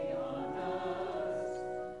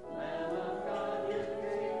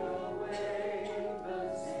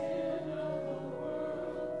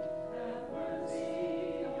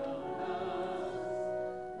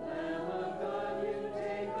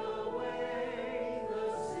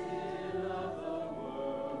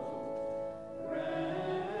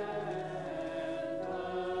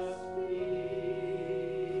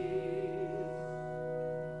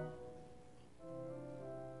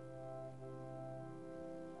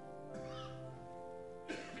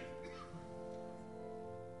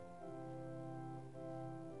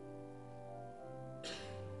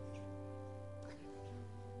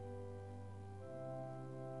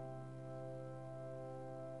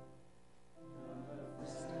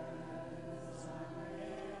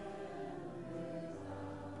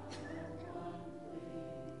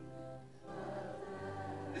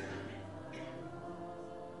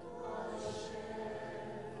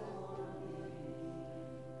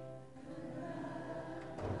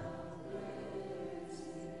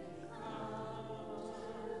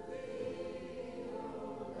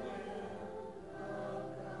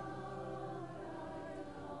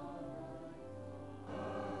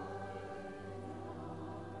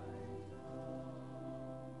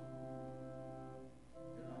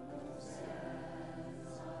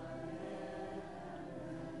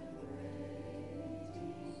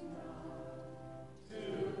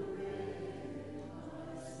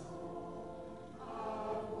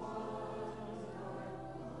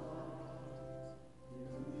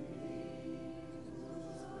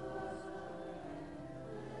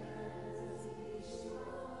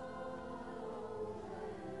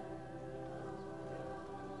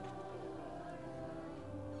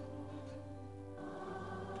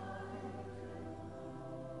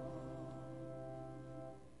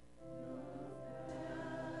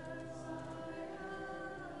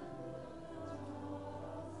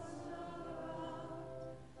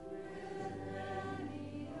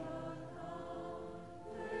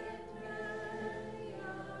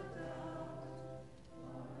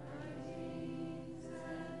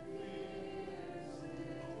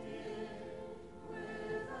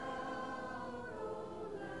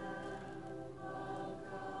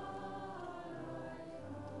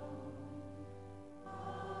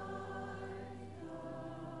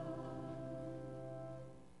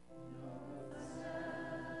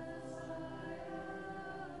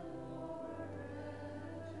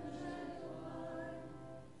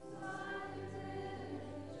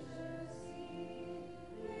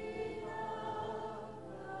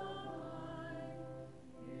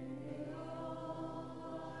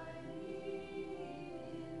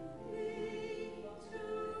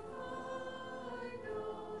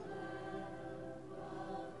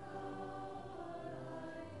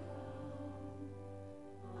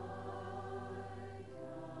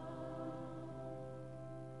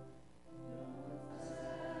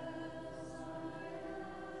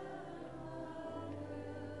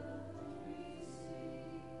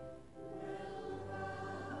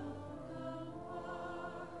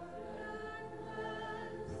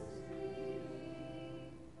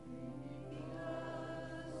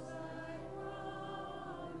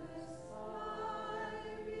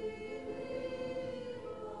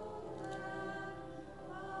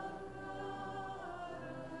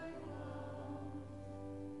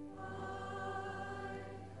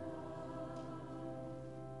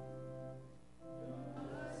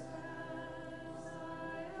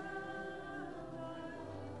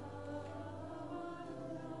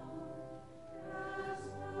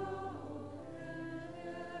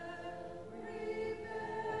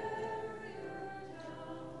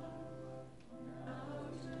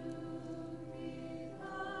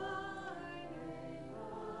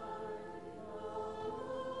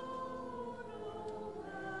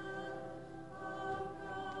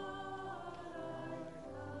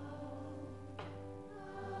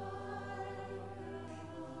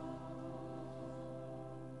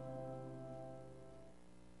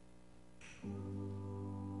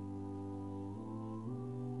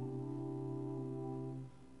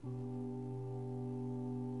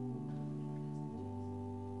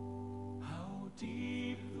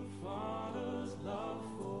 deep the Father's love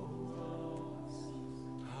for us,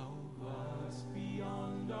 how vast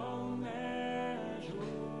beyond all measure,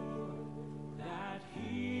 that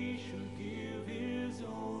he should give his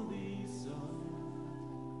only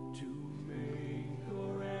Son to make a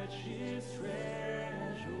wretch his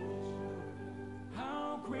treasure.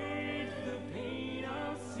 How great the pain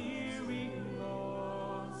of searing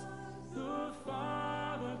loss, the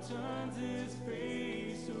Father turns his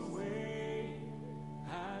face away,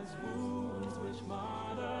 as wounds which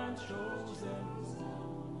mar the chosen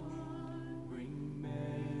one bring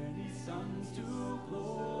many sons to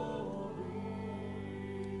glory.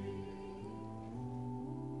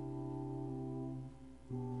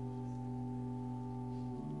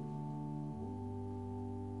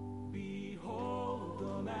 Behold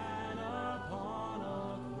the man upon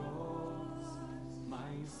a cross,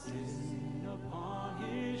 my sin upon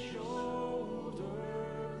his shoulders.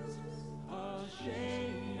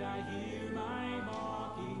 Ashamed I hear my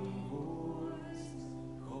mocking voice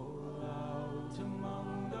call out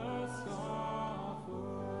among the scoffers.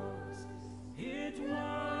 It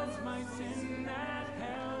was my sin that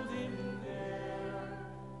held him there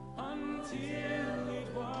until it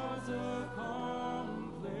was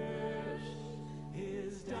accomplished.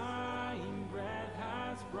 His dying breath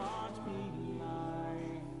has brought me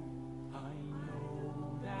life. I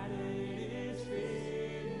know that it is finished.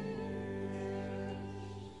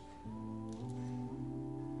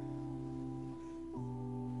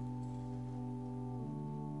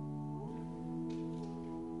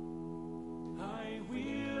 I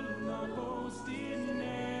will not boast in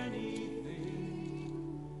anything,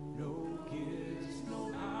 no gifts,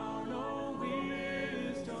 no power, no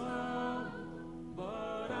wisdom,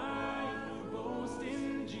 but I will boast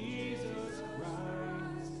in Jesus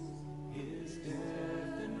Christ, his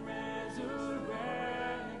death and resurrection.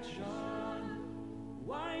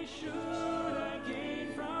 Why should I gain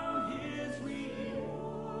from his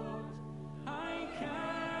reward? I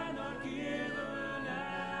cannot give an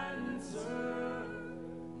answer,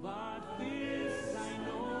 but this I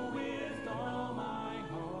know with all my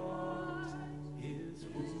heart: his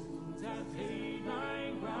wounds have paid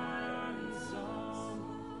my ransom.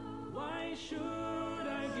 Why should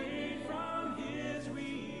I gain from his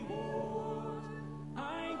reward?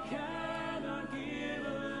 I cannot give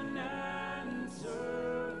an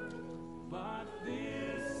answer,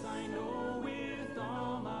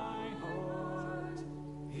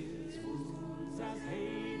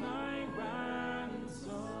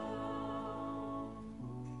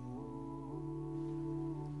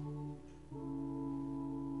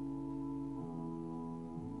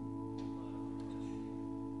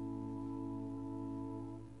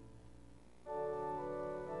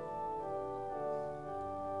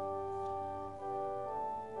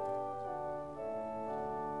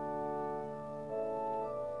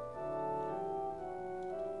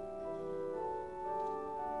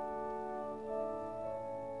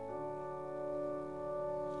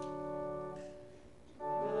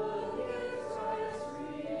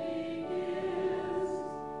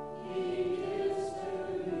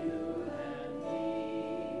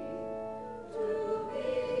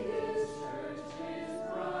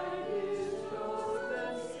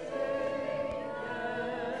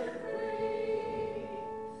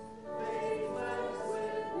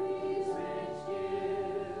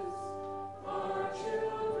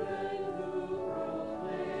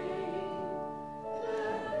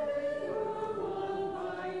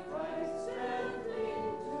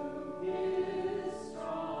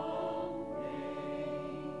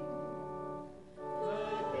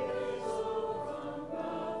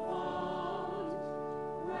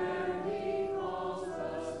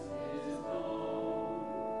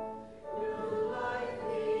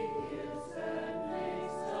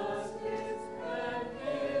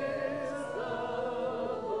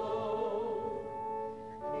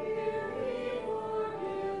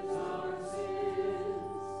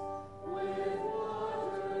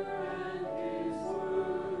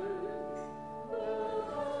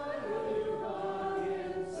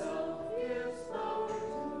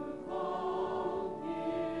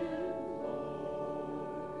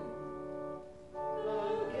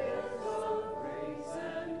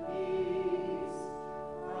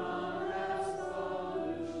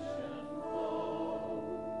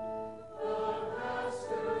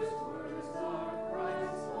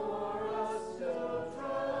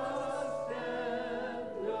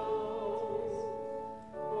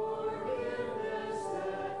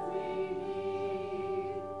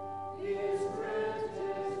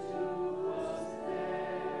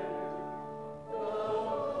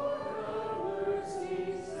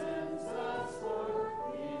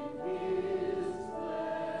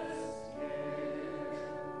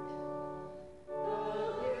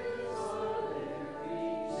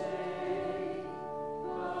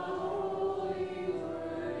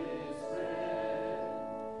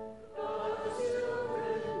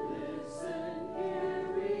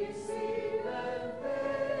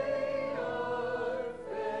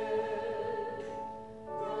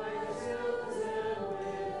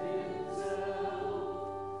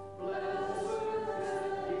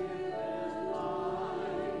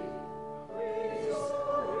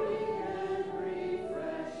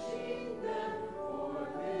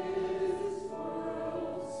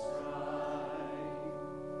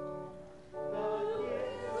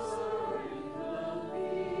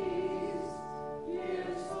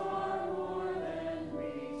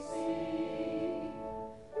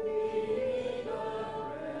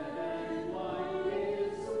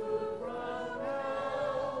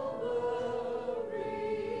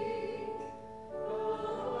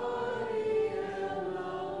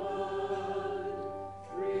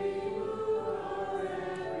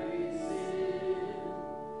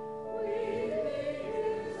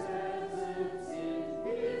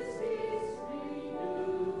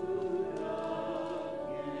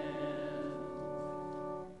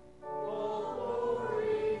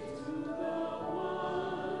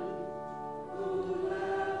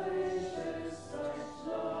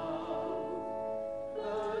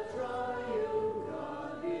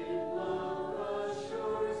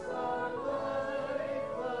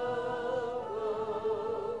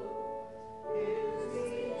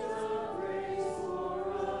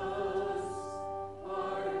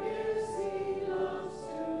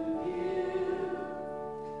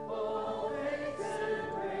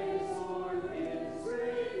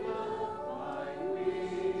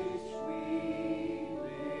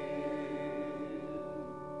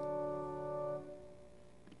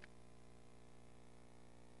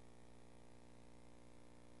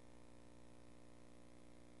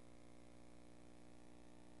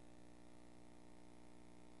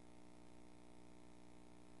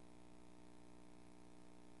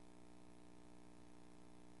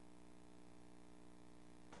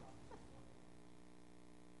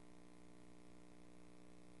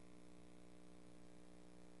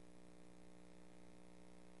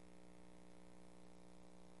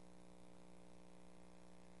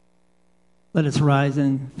 Let us rise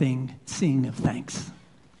and sing of thanks.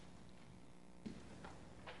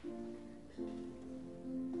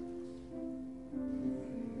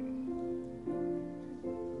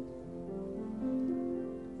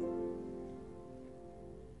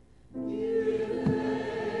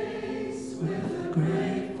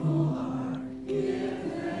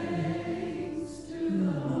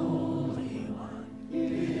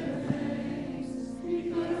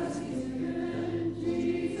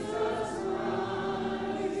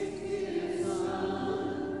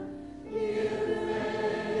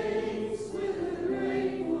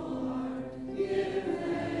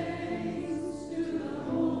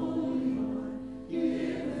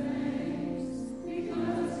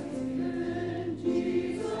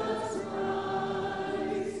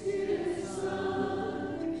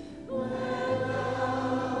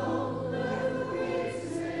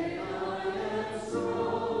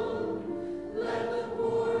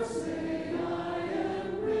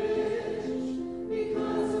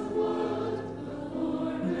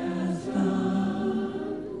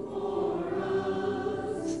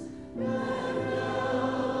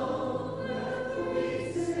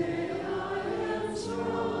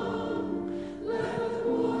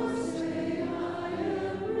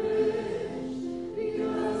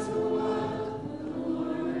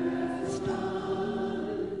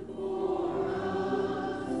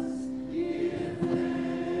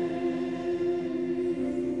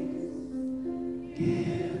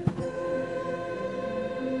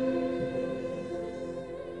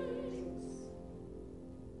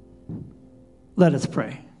 Let us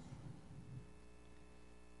pray.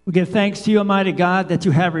 We give thanks to you, Almighty God, that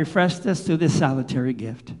you have refreshed us through this salutary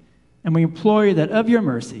gift. And we implore you that of your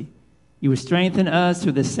mercy, you would strengthen us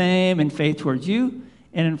through the same in faith towards you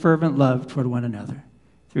and in fervent love toward one another.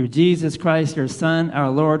 Through Jesus Christ, your Son, our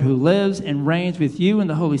Lord, who lives and reigns with you in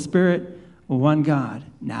the Holy Spirit, one God,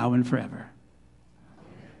 now and forever.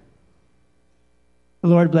 The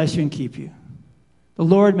Lord bless you and keep you. The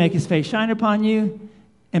Lord make his face shine upon you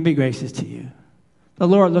and be gracious to you. The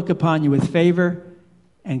Lord look upon you with favor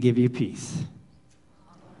and give you peace.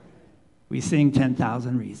 We sing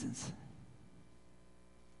 10,000 Reasons.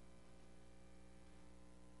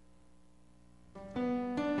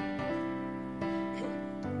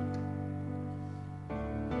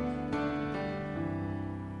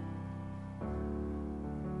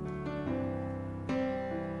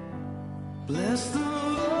 Bless the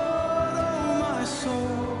Lord, oh my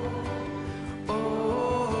soul,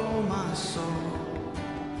 oh my soul.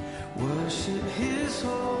 Worship his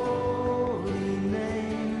holy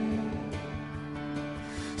name.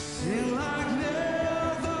 Sing like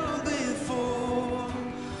never before.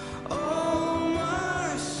 Oh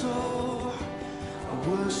my soul, I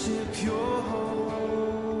worship your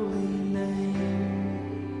holy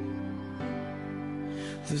name.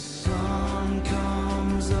 The sun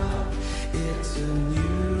comes up, it's a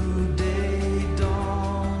new day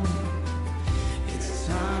dawn. It's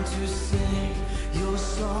time to sing your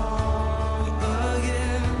song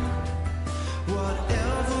again.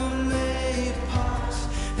 Whatever may pass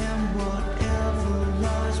and whatever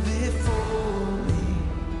lies before me,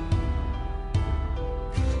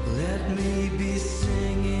 let me be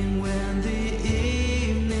singing when the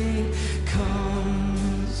evening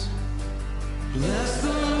comes. Bless the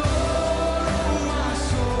Lord.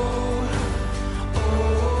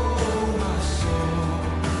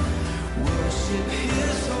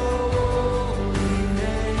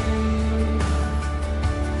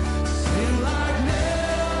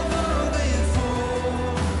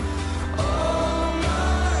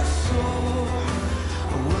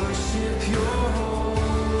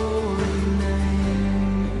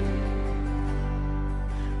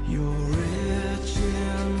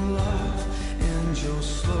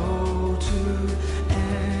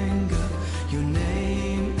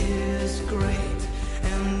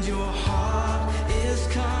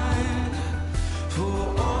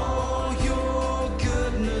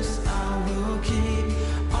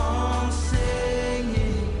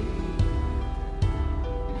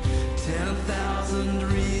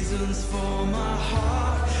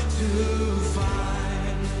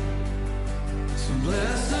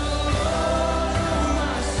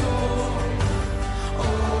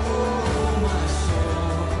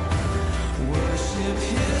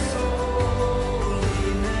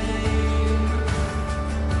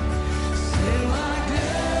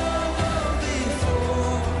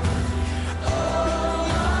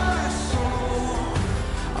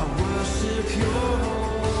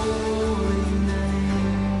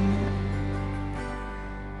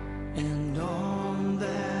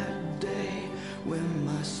 When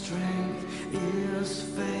my strength is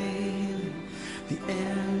failing, The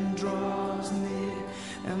end draws near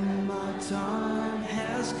and my time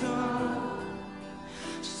has come.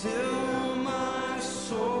 Still my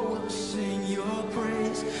soul will sing your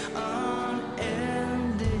praise unending.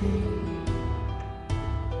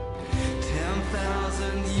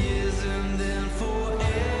 10,000 years and then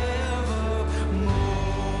forevermore.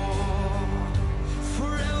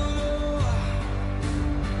 Forevermore.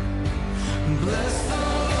 Bless the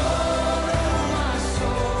Lord, oh my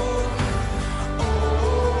soul. Oh,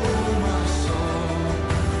 my soul.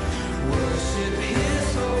 Worship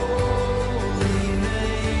his holy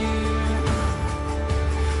name.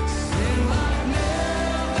 Sing like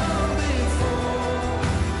never before.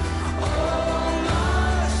 Oh,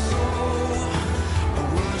 my soul.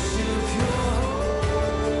 Worship your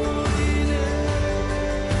holy name.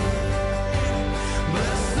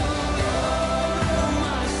 Bless the Lord, oh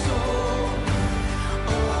my soul.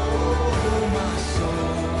 Oh, my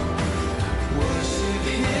soul. Worship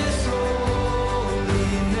his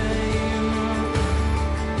holy name.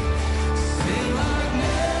 Sing like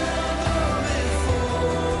never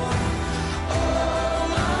before. Oh,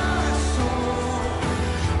 my soul.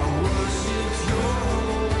 I worship your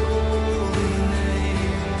holy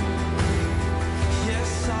name.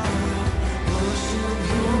 Yes, I will worship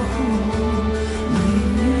your holy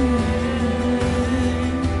name.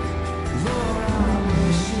 Lord, I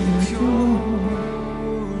worship your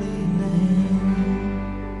holy name.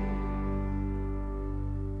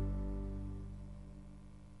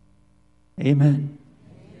 Amen.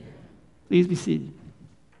 Please be seated.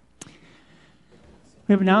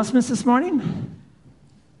 We have announcements this morning.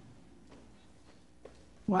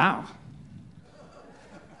 Wow.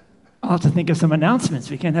 I'll have to think of some announcements.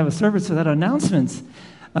 We can't have a service without announcements.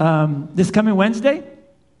 This coming Wednesday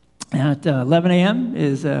at 11 a.m.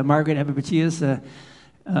 is Margaret Ababachia's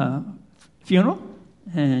funeral,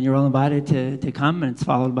 and you're all invited to come, and it's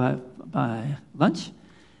followed by lunch.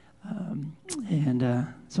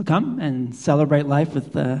 So come and celebrate life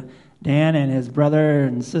with Dan and his brother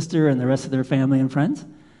and sister and the rest of their family and friends.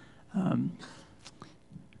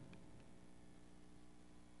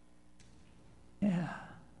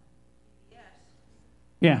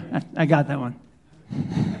 Yeah, I got that one.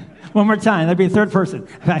 One more time. That'd be a third person.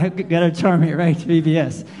 I got a charm here, right?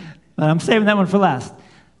 VBS. But I'm saving that one for last.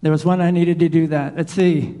 There was one I needed to do that. Let's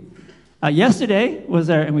see. Yesterday was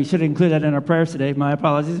and we should include that in our prayers today, my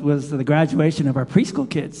apologies, was the graduation of our preschool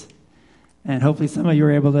kids. And hopefully some of you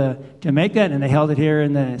were able to make that, and they held it here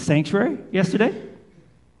in the sanctuary yesterday,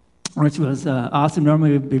 which was awesome.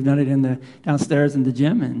 Normally we've done it in the downstairs in the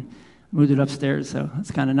gym and moved it upstairs, so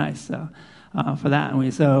it's kind of nice. So for that, and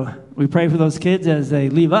we pray for those kids as they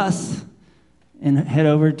leave us and head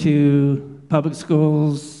over to public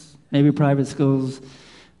schools, maybe private schools,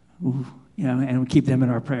 and we keep them in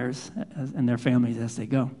our prayers and their families as they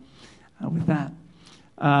go with that.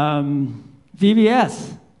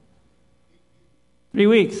 VBS, 3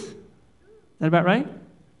 weeks. Is that about right?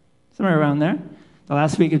 Somewhere around there. The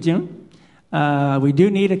last week of June. We do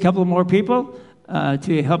need a couple more people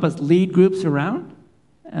to help us lead groups around.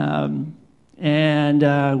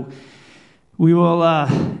 We will,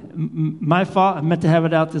 my fault, I meant to have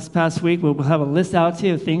it out this past week. We'll have a list out to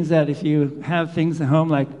you of things that if you have things at home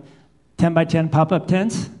like 10 by 10 pop-up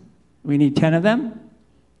tents, we need 10 of them.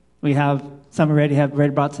 We have some already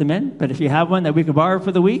brought some in, but if you have one that we could borrow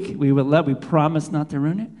for the week, we promise not to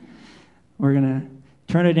ruin it. We're going to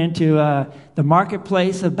turn it into the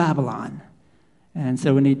marketplace of Babylon. And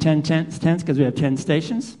so we need 10 tents because we have 10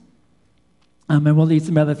 stations. And we'll need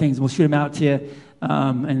some other things. We'll shoot them out to you.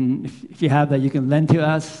 And if you have that, you can lend to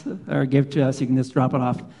us or give to us. You can just drop it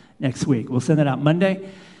off next week. We'll send it out Monday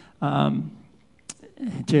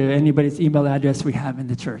to anybody's email address we have in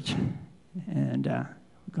the church. And we'll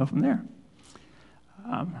go from there.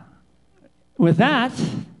 With that,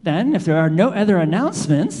 then, if there are no other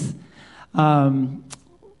announcements,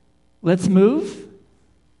 let's move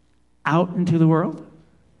out into the world.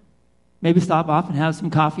 Maybe stop off and have some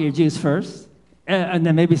coffee or juice first, and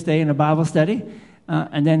then maybe stay in a Bible study,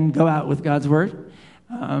 and then go out with God's Word.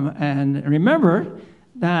 And remember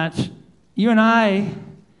that you and I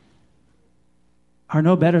are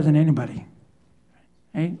no better than anybody.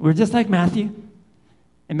 Right? We're just like Matthew,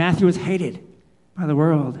 and Matthew was hated by the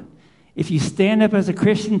world. If you stand up as a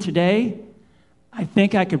Christian today, I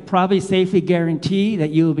think I could probably safely guarantee that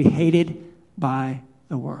you will be hated by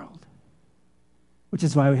the world. Which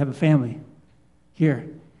is why we have a family here.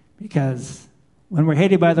 Because when we're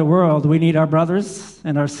hated by the world, we need our brothers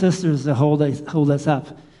and our sisters to hold us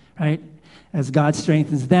up, right? As God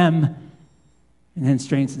strengthens them, and then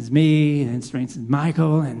strengthens me, and then strengthens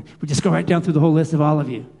Michael, and we just go right down through the whole list of all of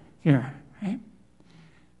you here, right?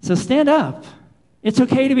 So stand up. It's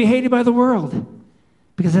okay to be hated by the world,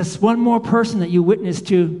 because that's one more person that you witness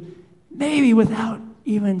to, maybe without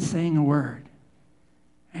even saying a word,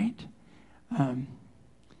 right? And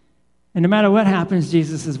no matter what happens,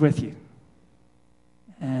 Jesus is with you.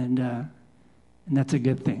 And that's a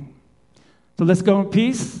good thing. So let's go in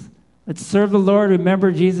peace. Let's serve the Lord.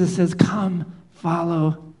 Remember, Jesus says, come,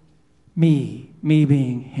 follow me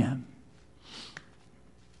being him.